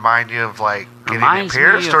that just remind you of, like, getting Reminds it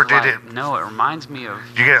pierced, me or of, did like, it, No, it reminds me of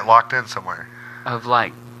you get it locked in somewhere?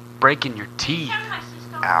 like breaking your teeth.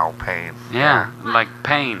 Ow, pain. Yeah, like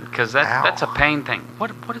pain, because Ow. that's a pain thing.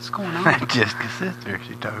 What is going on? Jessica's sister,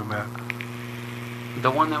 she's talking about.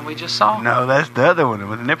 The one that we just saw? No, that's the other one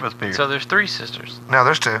with the nipples pierced. So there's 3 sisters. No,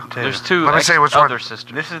 there's two. There's 2 Let me see which one. other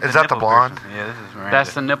sisters. This is Is that the nipple blonde? piercing. Yeah, this is Miranda.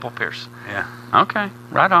 That's the nipple pierce. Yeah. Okay,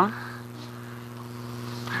 right on.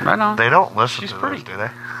 Right on. They don't listen She's to pretty. those, do they?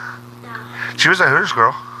 She was a Hooters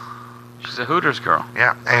girl. She's a Hooters girl.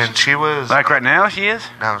 Yeah, and she was... Like right now, she is?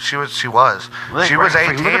 No, she was. She Look, was we're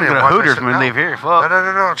 18 gonna and go to won Hooters Miss- when we no. leave here. Fuck.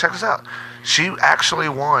 No. Check this out. She actually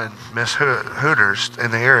won Miss Hooters in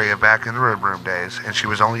the area back in the room days, and she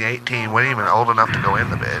was only 18, wasn't even old enough to go in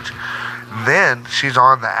the bitch. Then she's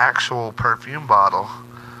on the actual perfume bottle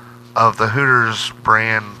of the Hooters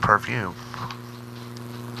brand perfume.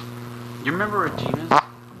 You remember Regina's?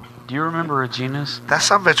 Do you remember Regina's? That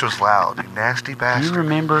some bitch was loud, you nasty Do you bastard.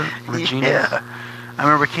 remember Regina's? Yeah. I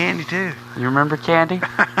remember Candy too. You remember Candy?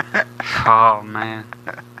 Oh man.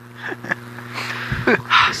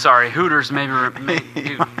 Sorry, Hooters maybe.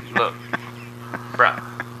 Dude, look,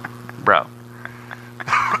 bro.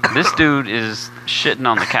 This dude is shitting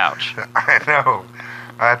on the couch. I know.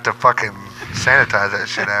 I have to fucking sanitize that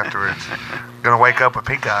shit afterwards. Gonna wake up with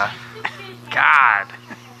pink eye. God.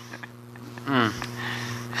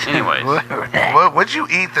 Anyways, What'd you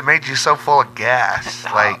eat that made you so full of gas?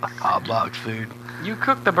 Like, Hot box food. you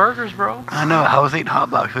cooked the burgers, bro. I know. I was eating hot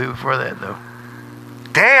box food before that though.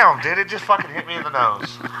 damn, dude, it just fucking hit me in the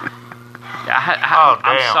nose. Yeah, Oh,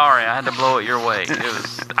 I'm damn. sorry, I had to blow it your way.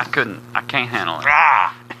 I can't handle it.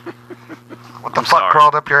 Ah! What the I'm fuck sorry.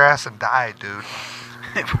 crawled up your ass and died, dude?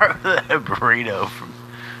 A burrito from.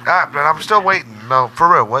 But I'm still waiting. No,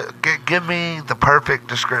 for real. What? Give me the perfect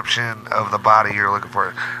description of the body you're looking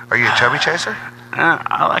for. Are you a chubby chaser?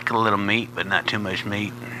 I like a little meat, but not too much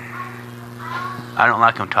meat. I don't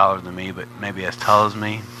like them taller than me, but maybe as tall as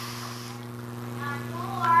me.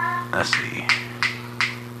 Let's see.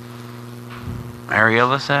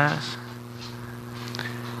 Areola size?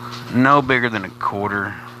 No bigger than a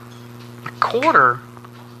quarter. Quarter?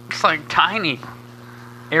 It's like tiny.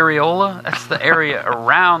 Areola? That's the area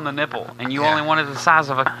around the nipple. And you Yeah. only wanted the size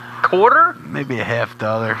of a quarter? Maybe a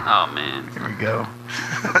 $50. Oh, man. Here we go.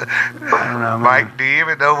 I don't know, man. Mike, do you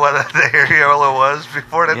even know what the areola was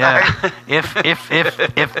before tonight? Yeah. if the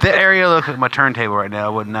areola looked like my turntable right now, I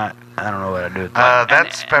would not. I don't know what I'd do with that.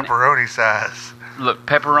 That's and- pepperoni size. Look,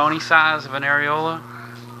 pepperoni size of an areola?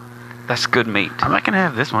 That's good meat. I'm not gonna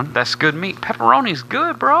have this one That's good meat. Pepperoni's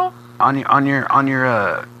good, bro. on your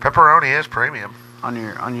Pepperoni is premium. on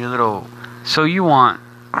your little So you want...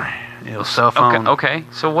 cell phone. Okay.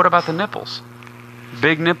 So what about the nipples?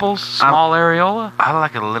 Big nipples? Small areola? I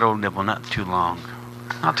like a little nipple, not too long.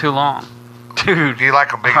 Not too long. Dude. Do you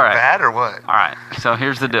like them big All and right. fat or what? All right. So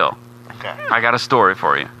here's the deal. Okay. I got a story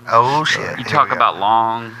for you. Oh shit. You Here talk we go. about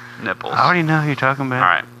long nipples. I already know who you're talking about. All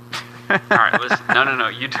right. All right, listen. No,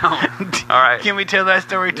 you don't. All right. Can we tell that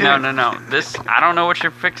story too? No. This, I don't know what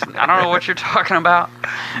you're fixing. I don't know what you're talking about.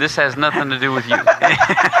 This has nothing to do with you. All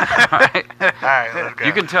right. All right, let's go.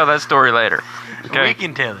 You can tell that story later. Okay. We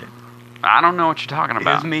can tell it. I don't know what you're talking It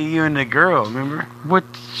was about. me, you, and the girl. Remember?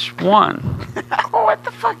 Which one? What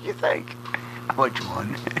the fuck you think? Which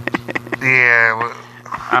one? Yeah. Well,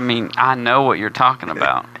 I mean, I know what you're talking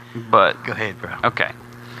about, but Go ahead, bro. okay.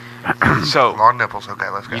 So long nipples. Okay,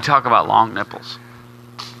 let's go. you talk about long nipples,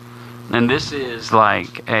 and this is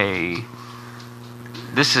like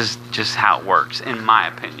this is just how it works, in my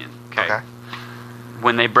opinion. Okay.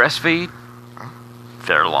 When they breastfeed,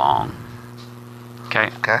 they're long.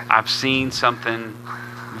 Okay. Okay. I've seen something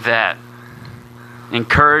that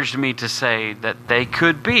encouraged me to say that they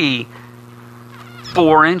could be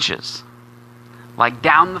 4 inches, like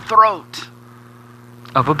down the throat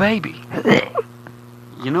of a baby.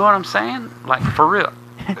 You know what I'm saying? Like, for real.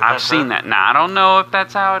 I've seen that. Now, I don't know if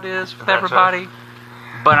that's how it is with everybody,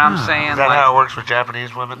 but I'm saying, Is that like, how it works with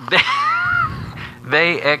Japanese women?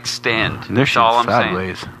 they extend. They're That's all I'm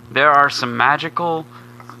sideways. saying. There are some magical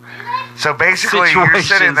So basically, you're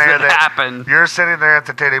sitting situations there. that happen. You're sitting there at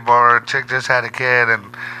the titty bar. A chick just had a kid, and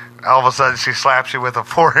all of a sudden she slaps you with a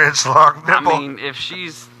 4-inch long nipple. I mean, if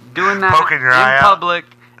she's doing that Poking your eye in out. public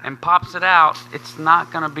and pops it out, it's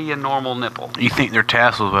not going to be a normal nipple. You think they're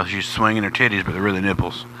tassels, but she's swinging her titties, but they're really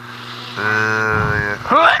nipples. Yeah.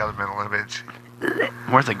 Got a mental image.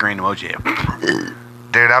 Where's that green emoji at?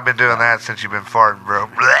 Dude, I've been doing that since you've been farting, bro.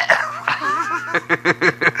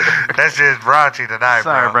 That's just raunchy tonight,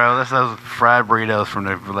 Sorry, bro. That's those fried burritos from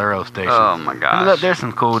the Valero station. Oh, my Look, gosh. there's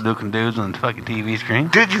some cool looking dudes on the fucking TV screen.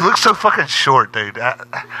 Dude, you look so fucking short, dude.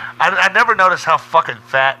 I never noticed how fucking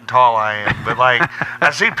fat and tall I am, but like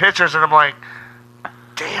I see pictures and I'm like,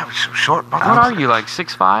 damn, he's so short. What are you, like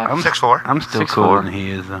 6'5"? I'm 6'4". I'm still 6'4". cooler than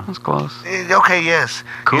he is, though. That's close. Okay, yes.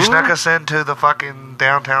 Cooler? You snuck us into the fucking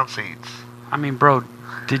downtown seats. I mean, bro,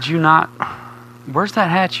 did you not... Where's that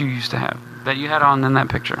hat you used to have that you had on in that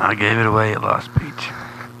picture? I gave it away at Lost Beach.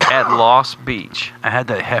 At Lost Beach. I had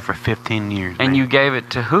that hat for 15 years. And man. you gave it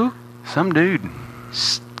to who? Some dude.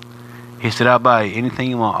 He said, I'll buy you anything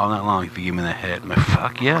you want all night long if you give me that hat. I'm like,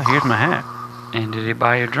 fuck yeah, here's my hat. And did he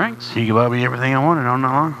buy you drinks? He could buy me everything I wanted all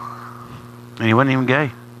night long. And he wasn't even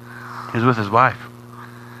gay. He was with his wife.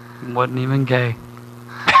 Wasn't even gay.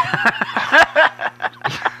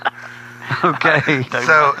 Okay.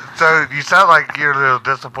 So you sound like you're a little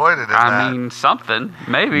disappointed in that. I mean, something.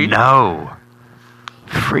 Maybe. No.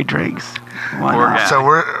 Free drinks. Why Poor not? guy. So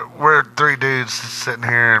we're 3 dudes sitting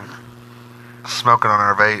here smoking on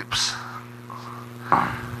our vapes.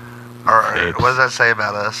 Or Vapes. what does that say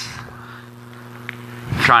about us?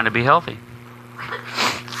 Trying to be healthy.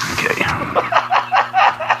 Okay.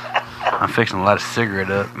 I'm fixing to light a cigarette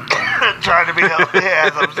up. Trying to be healthy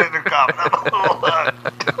as I'm sitting there coughing.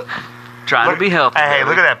 Trying to be healthy. Hey, baby.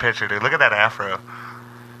 look at that picture, dude. Look at that afro.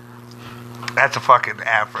 That's a fucking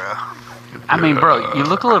afro. I mean, bro, you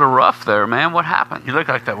look a little rough there, man. What happened? You look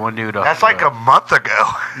like that one dude off That's like a month ago.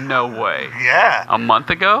 No way. Yeah. A month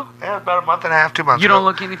ago? Yeah, about a month and a half, 2 months You ago. don't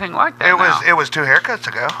look anything like that. It was 2 haircuts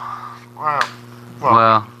ago. Well,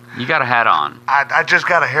 Well, you got a hat on. I just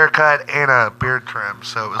got a haircut and a beard trim,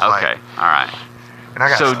 so it was like, Okay. All right. and I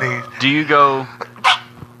got So, sneezed. do you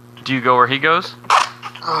go where he goes?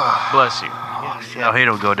 Bless you. No, he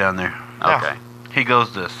don't go down there. Okay. He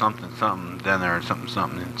goes to something down there, and something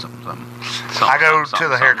and something. I go to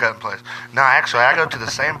the haircut place. No, actually, I go to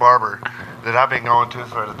the same barber that I've been going to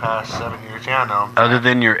for the past 7 years. Yeah, I know him. Other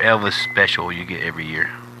than your Elvis special you get every year.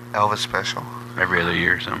 Elvis special. Every other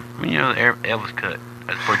year or something. I mean, you know, the Elvis cut.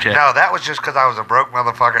 That's for check. No, that was just because I was a broke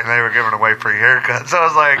motherfucker and they were giving away free haircuts. So I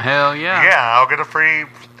was like, Hell yeah. yeah, I'll get a free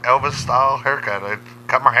Elvis style haircut. I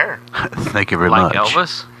cut my hair. Thank you very Like much.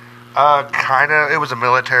 Elvis? Kind of. It was a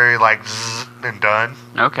military, like, zzz, and done.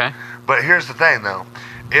 Okay. But here's the thing, though.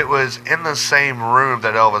 It was in the same room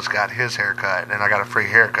that Elvis got his haircut, and I got a free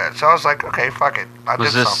haircut. So I was like, okay, fuck it. I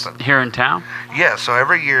Was did this something. here in town? Yeah, so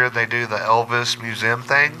every year they do the Elvis Museum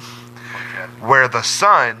thing, where the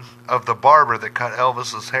son of the barber that cut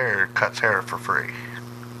Elvis's hair cuts hair for free.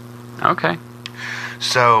 Okay.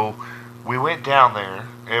 So we went down there.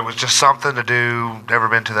 It was just something to do. Never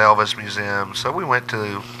been to the Elvis Museum. So we went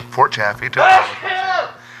to Fort Chaffee to the Elvis Museum.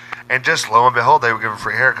 And just lo and behold, they were giving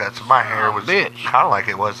free haircuts. And my hair was kind of like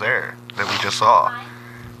it was there that we just saw.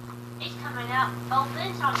 It's coming out. Oh,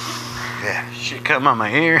 this on you. Yeah. Shit come on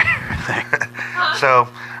my ear. So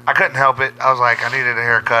I couldn't help it. I was like, I needed a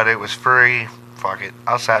haircut. It was free. Fuck it.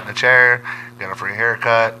 I sat in a chair, got a free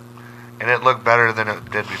haircut. And it looked better than it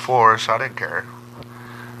did before, so I didn't care.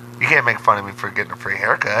 You can't make fun of me for getting a free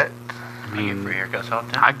haircut. I mean, Free haircuts all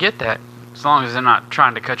the time. I get that. As long as they're not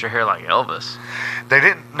trying to cut your hair like Elvis. They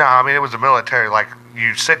didn't. No, I mean it was a military. Like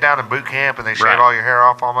you sit down in boot camp and they shave Right. all your hair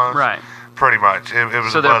off almost. Right. Pretty much. It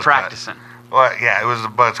was. So a they're buzz practicing. Cut. Well, yeah, it was a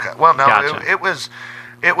buzz cut. Well, no, Gotcha. it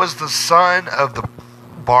was the son of the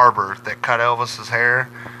barber that cut Elvis's hair.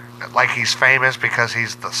 Like he's famous because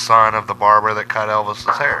he's the son of the barber that cut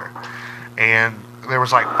Elvis's hair, and there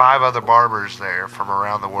was like 5 other barbers there from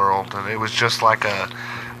around the world, and it was just like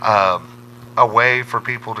a way for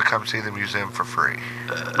people to come see the museum for free.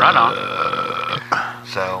 Right on.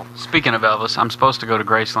 So Speaking of Elvis, I'm supposed to go to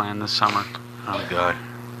Graceland this summer. Oh, God.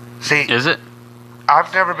 see, Is it?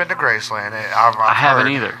 I've never been to Graceland. I I haven't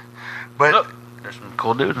heard. either. But Look, There's some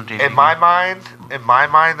cool dudes on TV. In my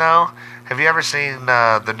mind though, have you ever seen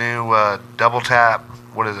the new Double Tap?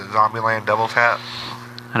 What is it, Zombieland Double Tap?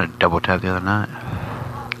 I had a double tap the other night.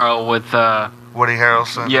 Oh, with Woody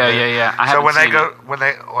Harrelson. yeah. I So haven't when they seen go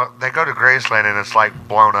it. they go to Graceland and it's like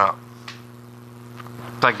blown up,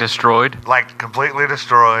 It's like destroyed. like completely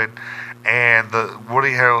destroyed. And the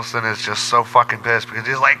Woody Harrelson is just so fucking pissed because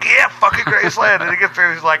he's like, yeah, fucking Graceland. And he gets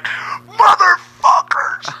there, he's like,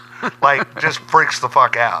 motherfuckers! Like, just freaks the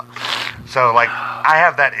fuck out. So, like, I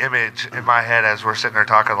have that image in my head as we're sitting there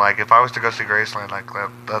talking. Like, if I was to go see Graceland, like,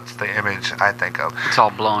 that's the image I think of. It's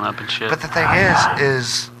all blown up and shit. But the thing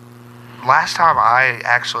is last time I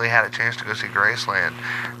actually had a chance to go see Graceland,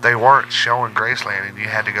 they weren't showing Graceland, and you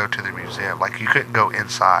had to go to the museum. Like, you couldn't go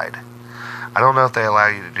inside. I don't know if they allow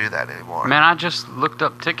you to do that anymore. Man, I just looked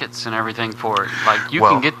up tickets and everything for it. Like, you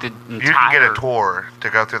Well, can get the entire... You can get a tour to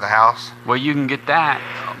go through the house. Well, you can get that.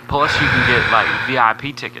 Plus, you can get, like,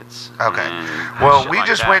 VIP tickets. Okay. and Well, shit we like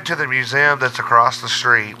just that. went to the museum that's across the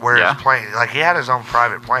street where Yeah. his plane, like, he had his own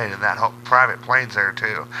private plane, and that whole private plane's there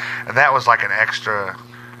too. And that was like an extra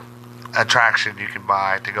attraction you can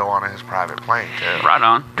buy to go on his private plane too. Right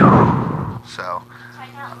on. So, Check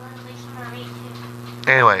out Lisa Marie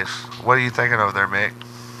too. anyways, what are you thinking over there, Mick?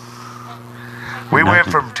 We went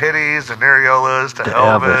Nothing. from titties and areolas to To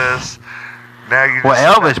Elvis. Now you just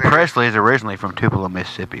Well, Elvis sit there- Presley is originally from Tupelo,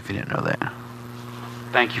 Mississippi, if you didn't know that.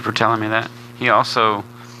 Thank you for telling me that. He also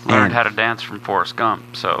learned And- how to dance from Forrest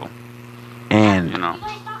Gump, so, And, you know. You guys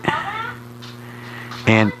don't know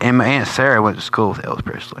that? and my Aunt Sarah went to school with Elvis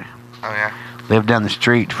Presley. Oh yeah, Lived down the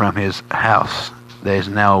street from his house that is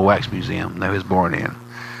now a wax museum that he was born in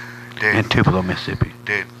dude, Tupelo, Mississippi.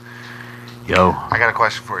 dude. Yo. I got a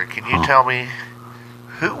question for you. Can you Huh. tell me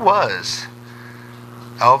who was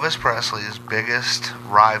Elvis Presley's biggest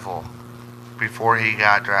rival before he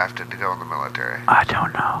got drafted to go in the military? I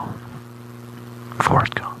don't know.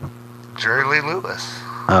 Forrest Gump. Jerry Lee Lewis.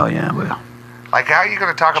 Oh, yeah, well. Like, how are you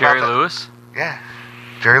going to talk Jerry about that? Lewis? Yeah,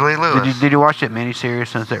 Jerry Lee Lewis. Did you watch that miniseries,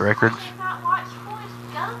 Sunset Records? I did not watch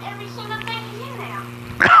Forrest Gump. Every single thing is in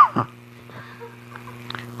there.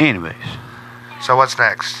 Anyways. So what's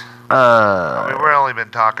next? I mean, Uh, we've only been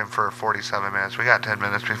talking for 47 minutes. We got 10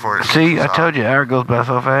 minutes before it. see, I told you, hour goes by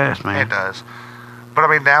so fast, It man. does. But I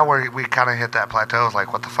mean, now we kind of hit that plateau. It's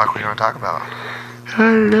like, what the fuck are we going to talk about? I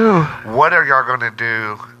don't know. What are y'all going to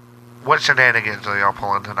do? What shenanigans are y'all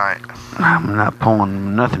pulling tonight? I'm not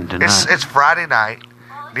pulling nothing tonight. It's Friday night.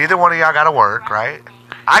 Neither one of y'all got to work, right?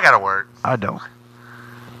 I got to work. I don't.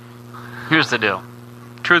 Here's the deal.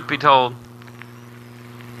 Truth be told,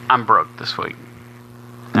 I'm broke this week.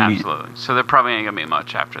 Absolutely. So there probably ain't going to be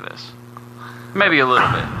much after this. Maybe a little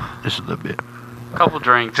bit. Just a little bit. Couple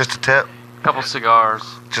drinks, Just a tip. couple cigars,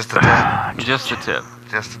 Just a tip. just a tip.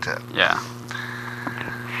 Just a tip. Yeah.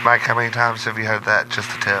 Mike, how many times have you heard that? Just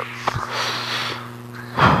a tip.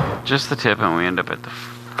 Just the tip, and we end up at the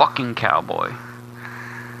fucking Cowboy.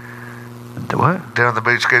 The what? Doing the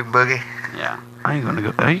boot scooting boogie? Yeah. I ain't gonna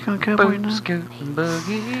go. Are you gonna Cowboy Boot tonight? scootin'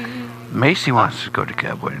 boogie. Macy wants to go to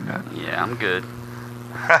Cowboy tonight. Yeah, I'm good.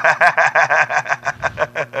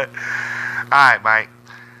 Alright, Mike.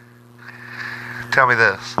 Tell me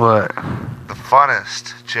this. What? The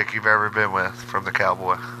funnest chick you've ever been with from the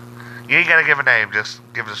Cowboy. You ain't got to give a name. Just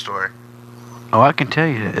give us a story. Oh, I can tell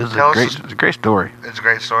you. It's Tell a us- great, it's a great story. It's a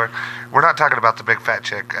great story. We're not talking about the big fat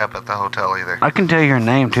chick up at the hotel either. I can tell you her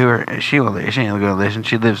name to her. She ain't gonna listen.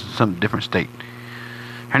 She lives in some different state.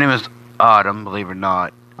 Her name is Autumn, believe it or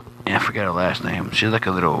not. And I forgot her last name. She's like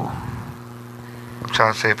a little. I'm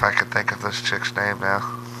trying to see if I can think of this chick's name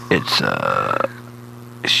now. It's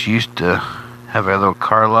She used to have a little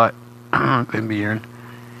car lot in Bjorn.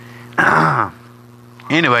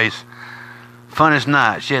 Anyways, funnest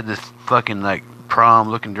night. She had this fucking like prom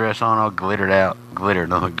looking dress on, all glittered out. Glitter,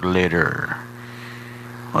 nothing glitter.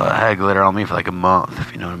 Well, I had glitter on me for like a month,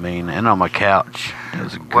 if you know what I mean, and on my couch. It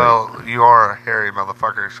was great. Well, you are a hairy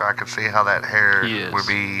motherfucker, so I can see how that hair He is. would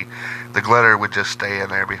be. The glitter would just stay in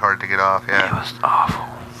there. It'd be hard to get off. it Yeah. was awful,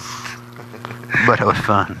 but it was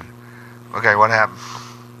fun. Okay, what happened?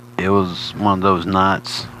 It was one of those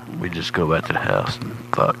nights we just go back to the house and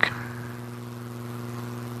fuck.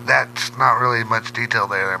 That's not really much detail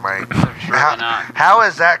there, Mike. Surely not. How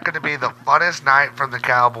is that going to be the funnest night from the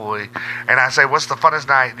Cowboy? And I say, what's the funnest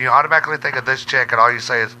night? And you automatically think of this chick, and all you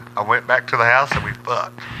say is, I went back to the house and we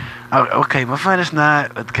fucked. Oh, okay, my funnest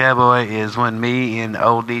night with the Cowboy is when me and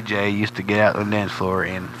old DJ used to get out on the dance floor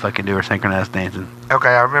and fucking do our synchronized dancing. Okay,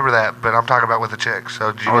 I remember that, but I'm talking about with the chick.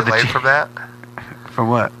 So did you Oh, get the laid chick. from that? For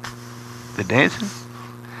what? The dancing?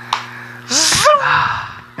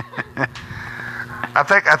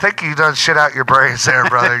 I think you done shit out your brains there,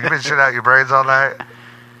 brother. You been shit out your brains all night.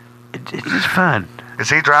 It's just fun. Is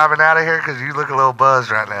he driving out of here? Because you look a little buzzed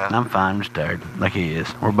right now. I'm fine. I'm just tired, like he is.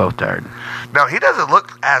 We're both tired. No, he doesn't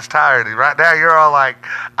look as tired. Right now, you're all like,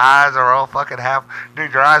 eyes are all fucking half.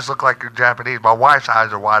 Dude, your eyes look like you're Japanese. My wife's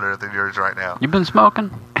eyes are wider than yours right now. You been smoking?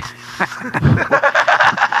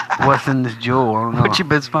 What's in this jewel? I don't know. What you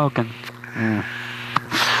been smoking?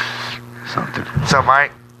 Something. So,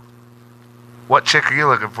 Mike, what chick are you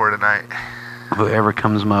looking for tonight? Whoever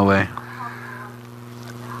comes my way.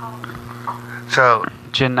 So,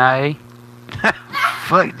 Janae?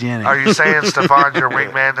 Fuck Jenny. are you saying Stefan's your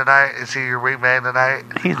wingman tonight? Is he your wingman tonight?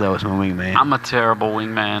 He's always my wingman. I'm a terrible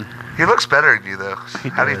wingman. He looks better than you, though.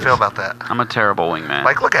 How do you does. feel about that? I'm a terrible wingman.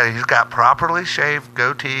 Like, look at it. He's got properly shaved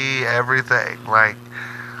goatee, everything. Like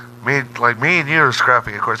me and you are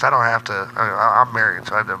scruffy. Of course, I don't have to. I'm married,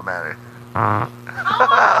 so it doesn't matter.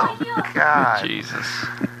 Oh, God. Jesus.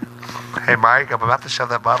 Hey, Mike, I'm about to shove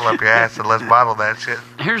that bottle up your ass, and let's bottle that shit.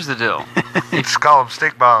 Here's the deal. Just call them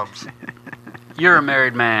stick bombs. You're a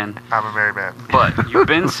married man, I'm a married man. but you've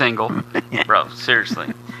been single. Bro, seriously.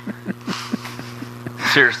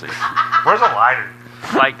 Seriously. Where's a lighter?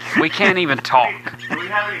 Like, we can't even talk. Do we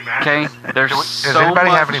have any matches? Okay? There's Does so anybody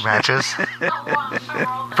much. have any matches?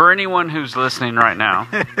 For anyone who's listening right now,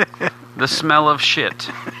 the smell of shit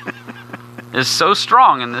is so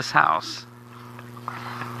strong in this house.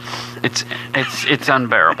 It's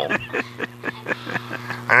unbearable.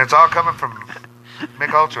 And it's all coming from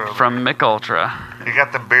Mick Ultra. over From Mick Ultra. there. You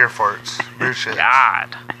got the beer farts. Beer shit.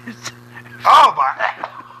 God. Oh, my.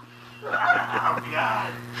 Oh,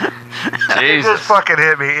 God. It just Jesus. fucking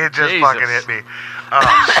hit me. It just Jesus. fucking hit me.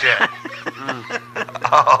 Oh, shit.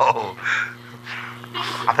 Oh.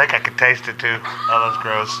 I think I can taste it, too. Oh, that's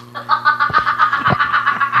gross.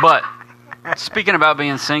 But speaking about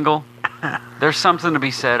being single, there's something to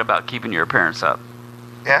be said about keeping your appearance up.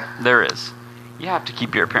 Yeah? There is. You have to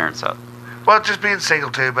keep your appearance up. Well, just being single,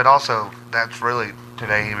 too, but also, that's really,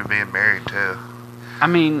 today, even being married, too. I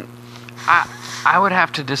mean, I would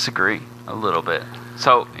have to disagree a little bit.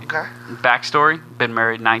 So, Okay. backstory, been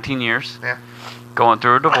married 19 years. Yeah. Going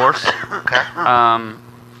through a divorce. Okay.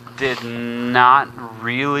 Did not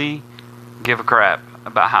really give a crap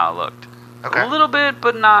about how I looked. Okay. A little bit,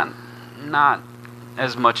 but not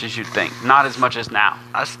as much as you'd think. Not as much as now.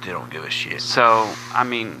 I still don't give a shit. So, I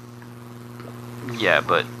mean, yeah,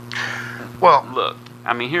 but Well, look,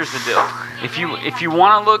 I mean, here's the deal. If you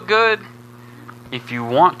want to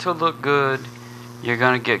look good, you're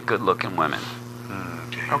gonna get good-looking women.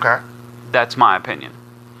 okay. That's my opinion.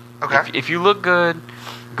 Okay. If you look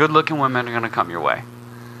good-looking women are gonna come your way,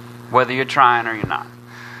 whether you're trying or you're not.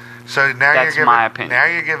 So now That's you're giving my opinion. Now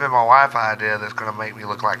you're giving my wife an idea that's going to make me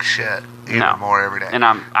look like shit even No. more every day. And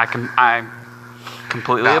I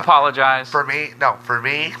completely No. apologize. For me, no.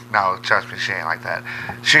 Trust me, she ain't like that.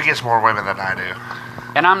 She gets more women than I do.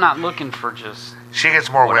 And I'm not looking for just She gets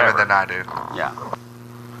more Whatever. women than I do. yeah.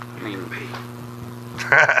 I mean,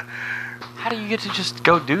 how do you get to just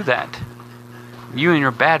go do that? You and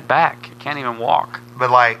your bad back, you can't even walk.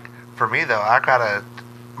 But like for me though,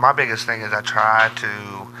 my biggest thing is I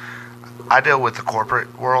deal with the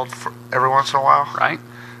corporate world for every once in a while. Right?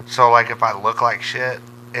 So like if I look like shit,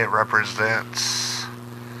 it represents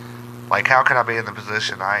like how can I be in the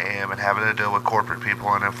position I am and having to deal with corporate people,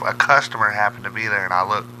 and if a customer happened to be there and I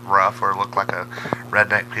look rough or look like a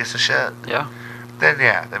redneck piece of shit, Yeah. then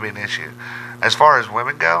yeah, that'd be an issue. As far as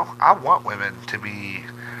women go, I want women to be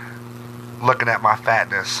looking at my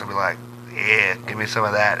fatness and be like, yeah, give me some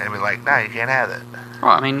of that, and be like, no, you can't have it.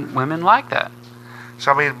 Well, I mean, women like that.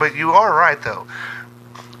 So I mean, but you are right though.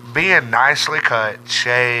 Being nicely cut,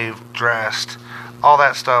 shaved, dressed, all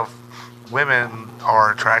that stuff, women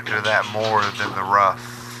are attracted to that more than the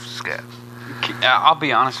rough skin. I'll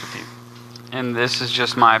be honest with you, and this is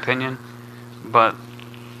just my opinion, but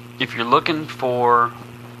if you're looking for,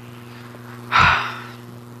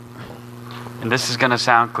 and this is going to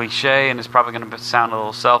sound cliche, and it's probably going to sound a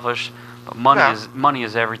little selfish, but money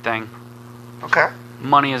is everything. Okay.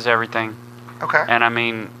 Money is everything. Okay. And I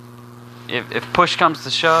mean, if push comes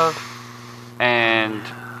to shove, and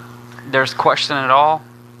there's question at all,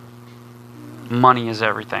 money is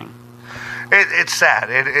everything. It's sad.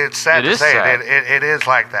 It's sad It to is say sad. it is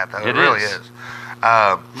like that though. It It really is. is.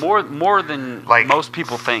 More than Like- most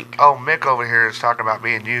people think. Oh, Mick over here is talking about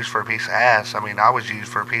being used for a piece of ass. I mean, I was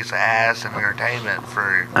used for a piece of ass and entertainment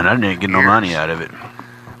for. And I didn't get no years. money out of it.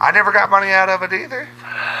 I never got money out of it either.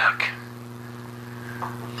 Fuck.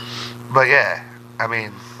 But yeah, I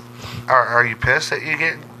mean, are you pissed that you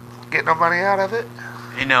get no money out of it?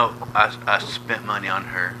 You know, I spent money on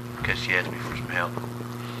her because she asked me for some help.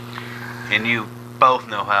 And you both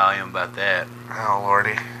know how I am about that. Oh,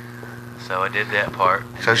 Lordy. So I did that part.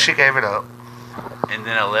 So she gave it up. And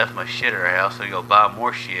then I left my shit at her house to go buy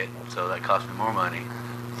more shit. So that cost me more money.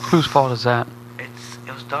 Whose fault is that?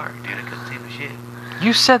 It was dark, dude. I couldn't see my shit.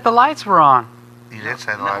 You said the lights were on. You did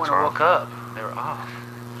say the Not lights when were I on. woke up. They were off.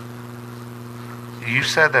 You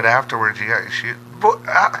said that afterwards you got your shit.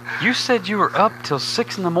 You said you were up till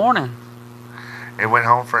 6 in the morning. It went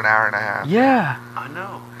home for an hour and a half. Yeah. I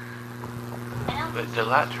know. But the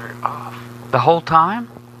lights were off. The whole time?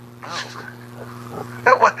 No.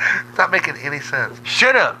 What? It's not making any sense.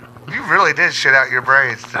 Shut up. You really did shit out your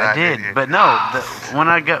brains tonight, I did, didn't you? but no.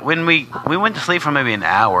 When we went to sleep for maybe an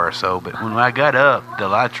hour or so, but when I got up, the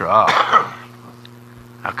lights were off.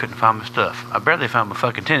 I couldn't find my stuff. I barely found my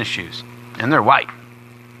fucking tennis shoes, and they're white.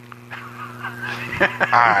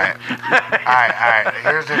 Alright.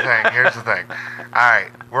 Here's the thing.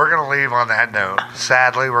 Alright, we're going to leave on that note.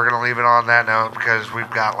 Sadly, we're going to leave it on that note because we've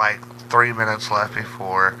got like 3 minutes left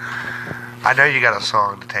before. I know you got a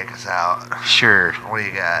song to take us out. Sure. What do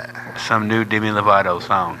you got? Some new Demi Lovato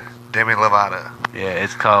song. Demi Lovato. Yeah,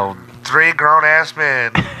 it's called 3 grown-ass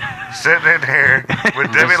men sitting in here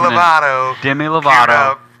with Demi Listening. Lovato. Demi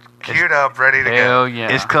Lovato. Queued up, ready to Hell go.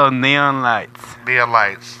 yeah. It's called Neon Lights. Neon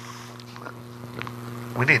lights.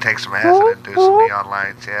 We need to take some acid and do some neon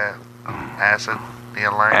lights, yeah. Acid,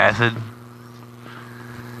 neon lights. Acid.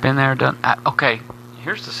 Been there, done. Okay,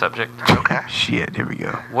 here's the subject. Okay. Shit, here we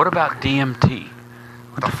go. What about DMT?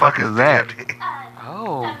 What the fuck is that? DMT?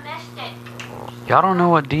 Oh, I missed it. y'all don't know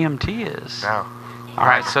what DMT is. No. All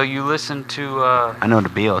right, so you listen to I know what the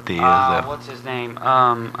BLT is, though. what's his name?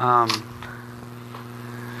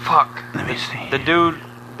 Fuck. Let me see. The dude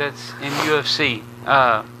that's in UFC,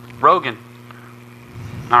 Rogan.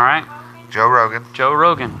 All right, Joe Rogan. Joe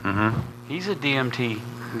Rogan. Mm-hmm. He's a DMT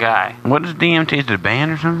guy. What is DMT? Is it a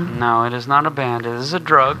band or something? No, it is not a band. It is a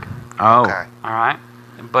drug. Oh. Okay. All right,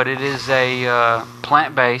 but it is a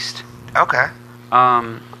plant-based, Okay.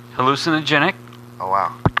 hallucinogenic. Oh,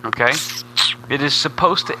 wow. Okay, it is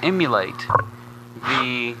supposed to emulate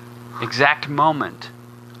the exact moment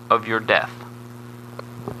of your death,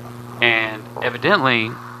 and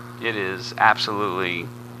evidently, it is absolutely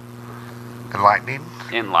Enlightening.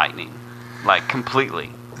 enlightening, like completely.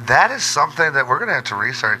 That is something that we're going to have to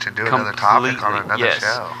research and do another topic on another yes.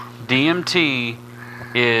 show. DMT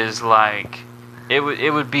is like it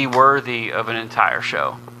would be worthy of an entire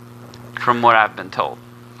show, from what I've been told.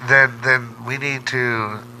 Then we need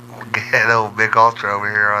to get old Big Ultra over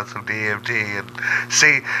here on some DMT and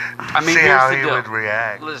see Here's how the he deal. would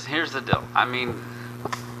react. Listen, here's the deal. I mean,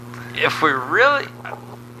 if we really,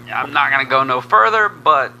 I'm not gonna go no further,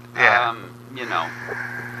 but Yeah. you know,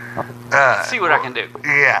 Uh, see what I can do.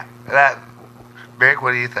 Yeah. That. Mick,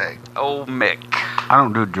 what do you think? Oh, Mick. I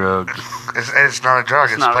don't do drugs. It's not a drug.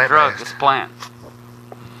 It's not a drug. plant-based. It's plant.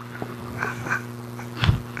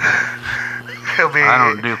 He'll be. I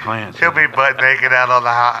don't do plants. He'll be butt naked out on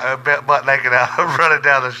the butt naked out, running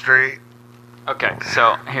down the street. Okay,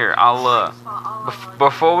 so here I'll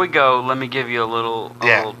before we go, let me give you a little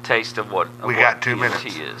taste of what We what got 2 DMT minutes.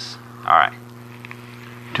 is. All right,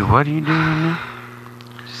 What are you doing now?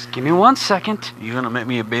 just give me 1 second. You gonna make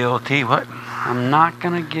me a BLT? What? I'm not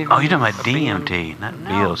gonna give you. Oh, you're talking about a BM DMT, not No,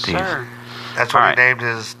 BLTs. sir. That's what All he right. named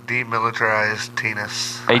his demilitarized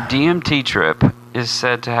penis. A DMT trip is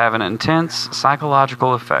said to have an intense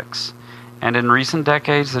psychological effects, and in recent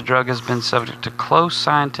decades, the drug has been subject to close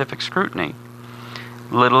scientific scrutiny.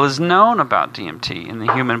 Little is known about DMT in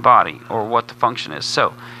the human body or what the function is.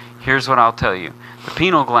 So, here's what I'll tell you: the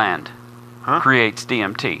pineal gland creates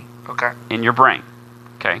DMT Okay. in your brain.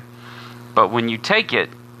 Okay, but when you take it,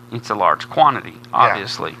 it's a large quantity,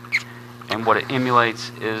 obviously, and what it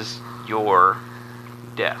emulates is your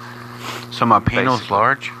death. So my penal's Basically.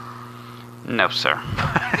 large? No, sir.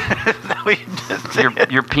 No, you just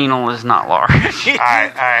said. Your penal is not large. All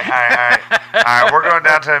right. We're going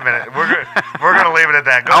down to a minute. We're gonna leave it at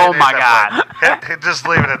that. Go Oh ahead and my hit that play. Just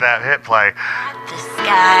leave it at that. Hit play. The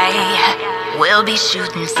sky will be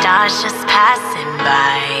shooting stars just passing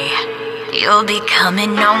by. You'll be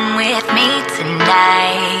coming home with me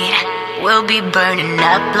tonight. We'll be burning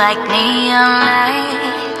up like neon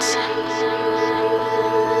lights.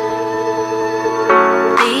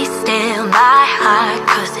 Be still my heart,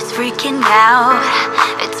 'cause it's freaking out.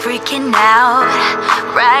 It's freaking out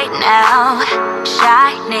right now.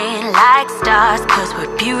 Shining like stars, 'cause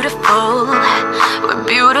we're beautiful. We're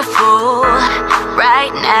beautiful right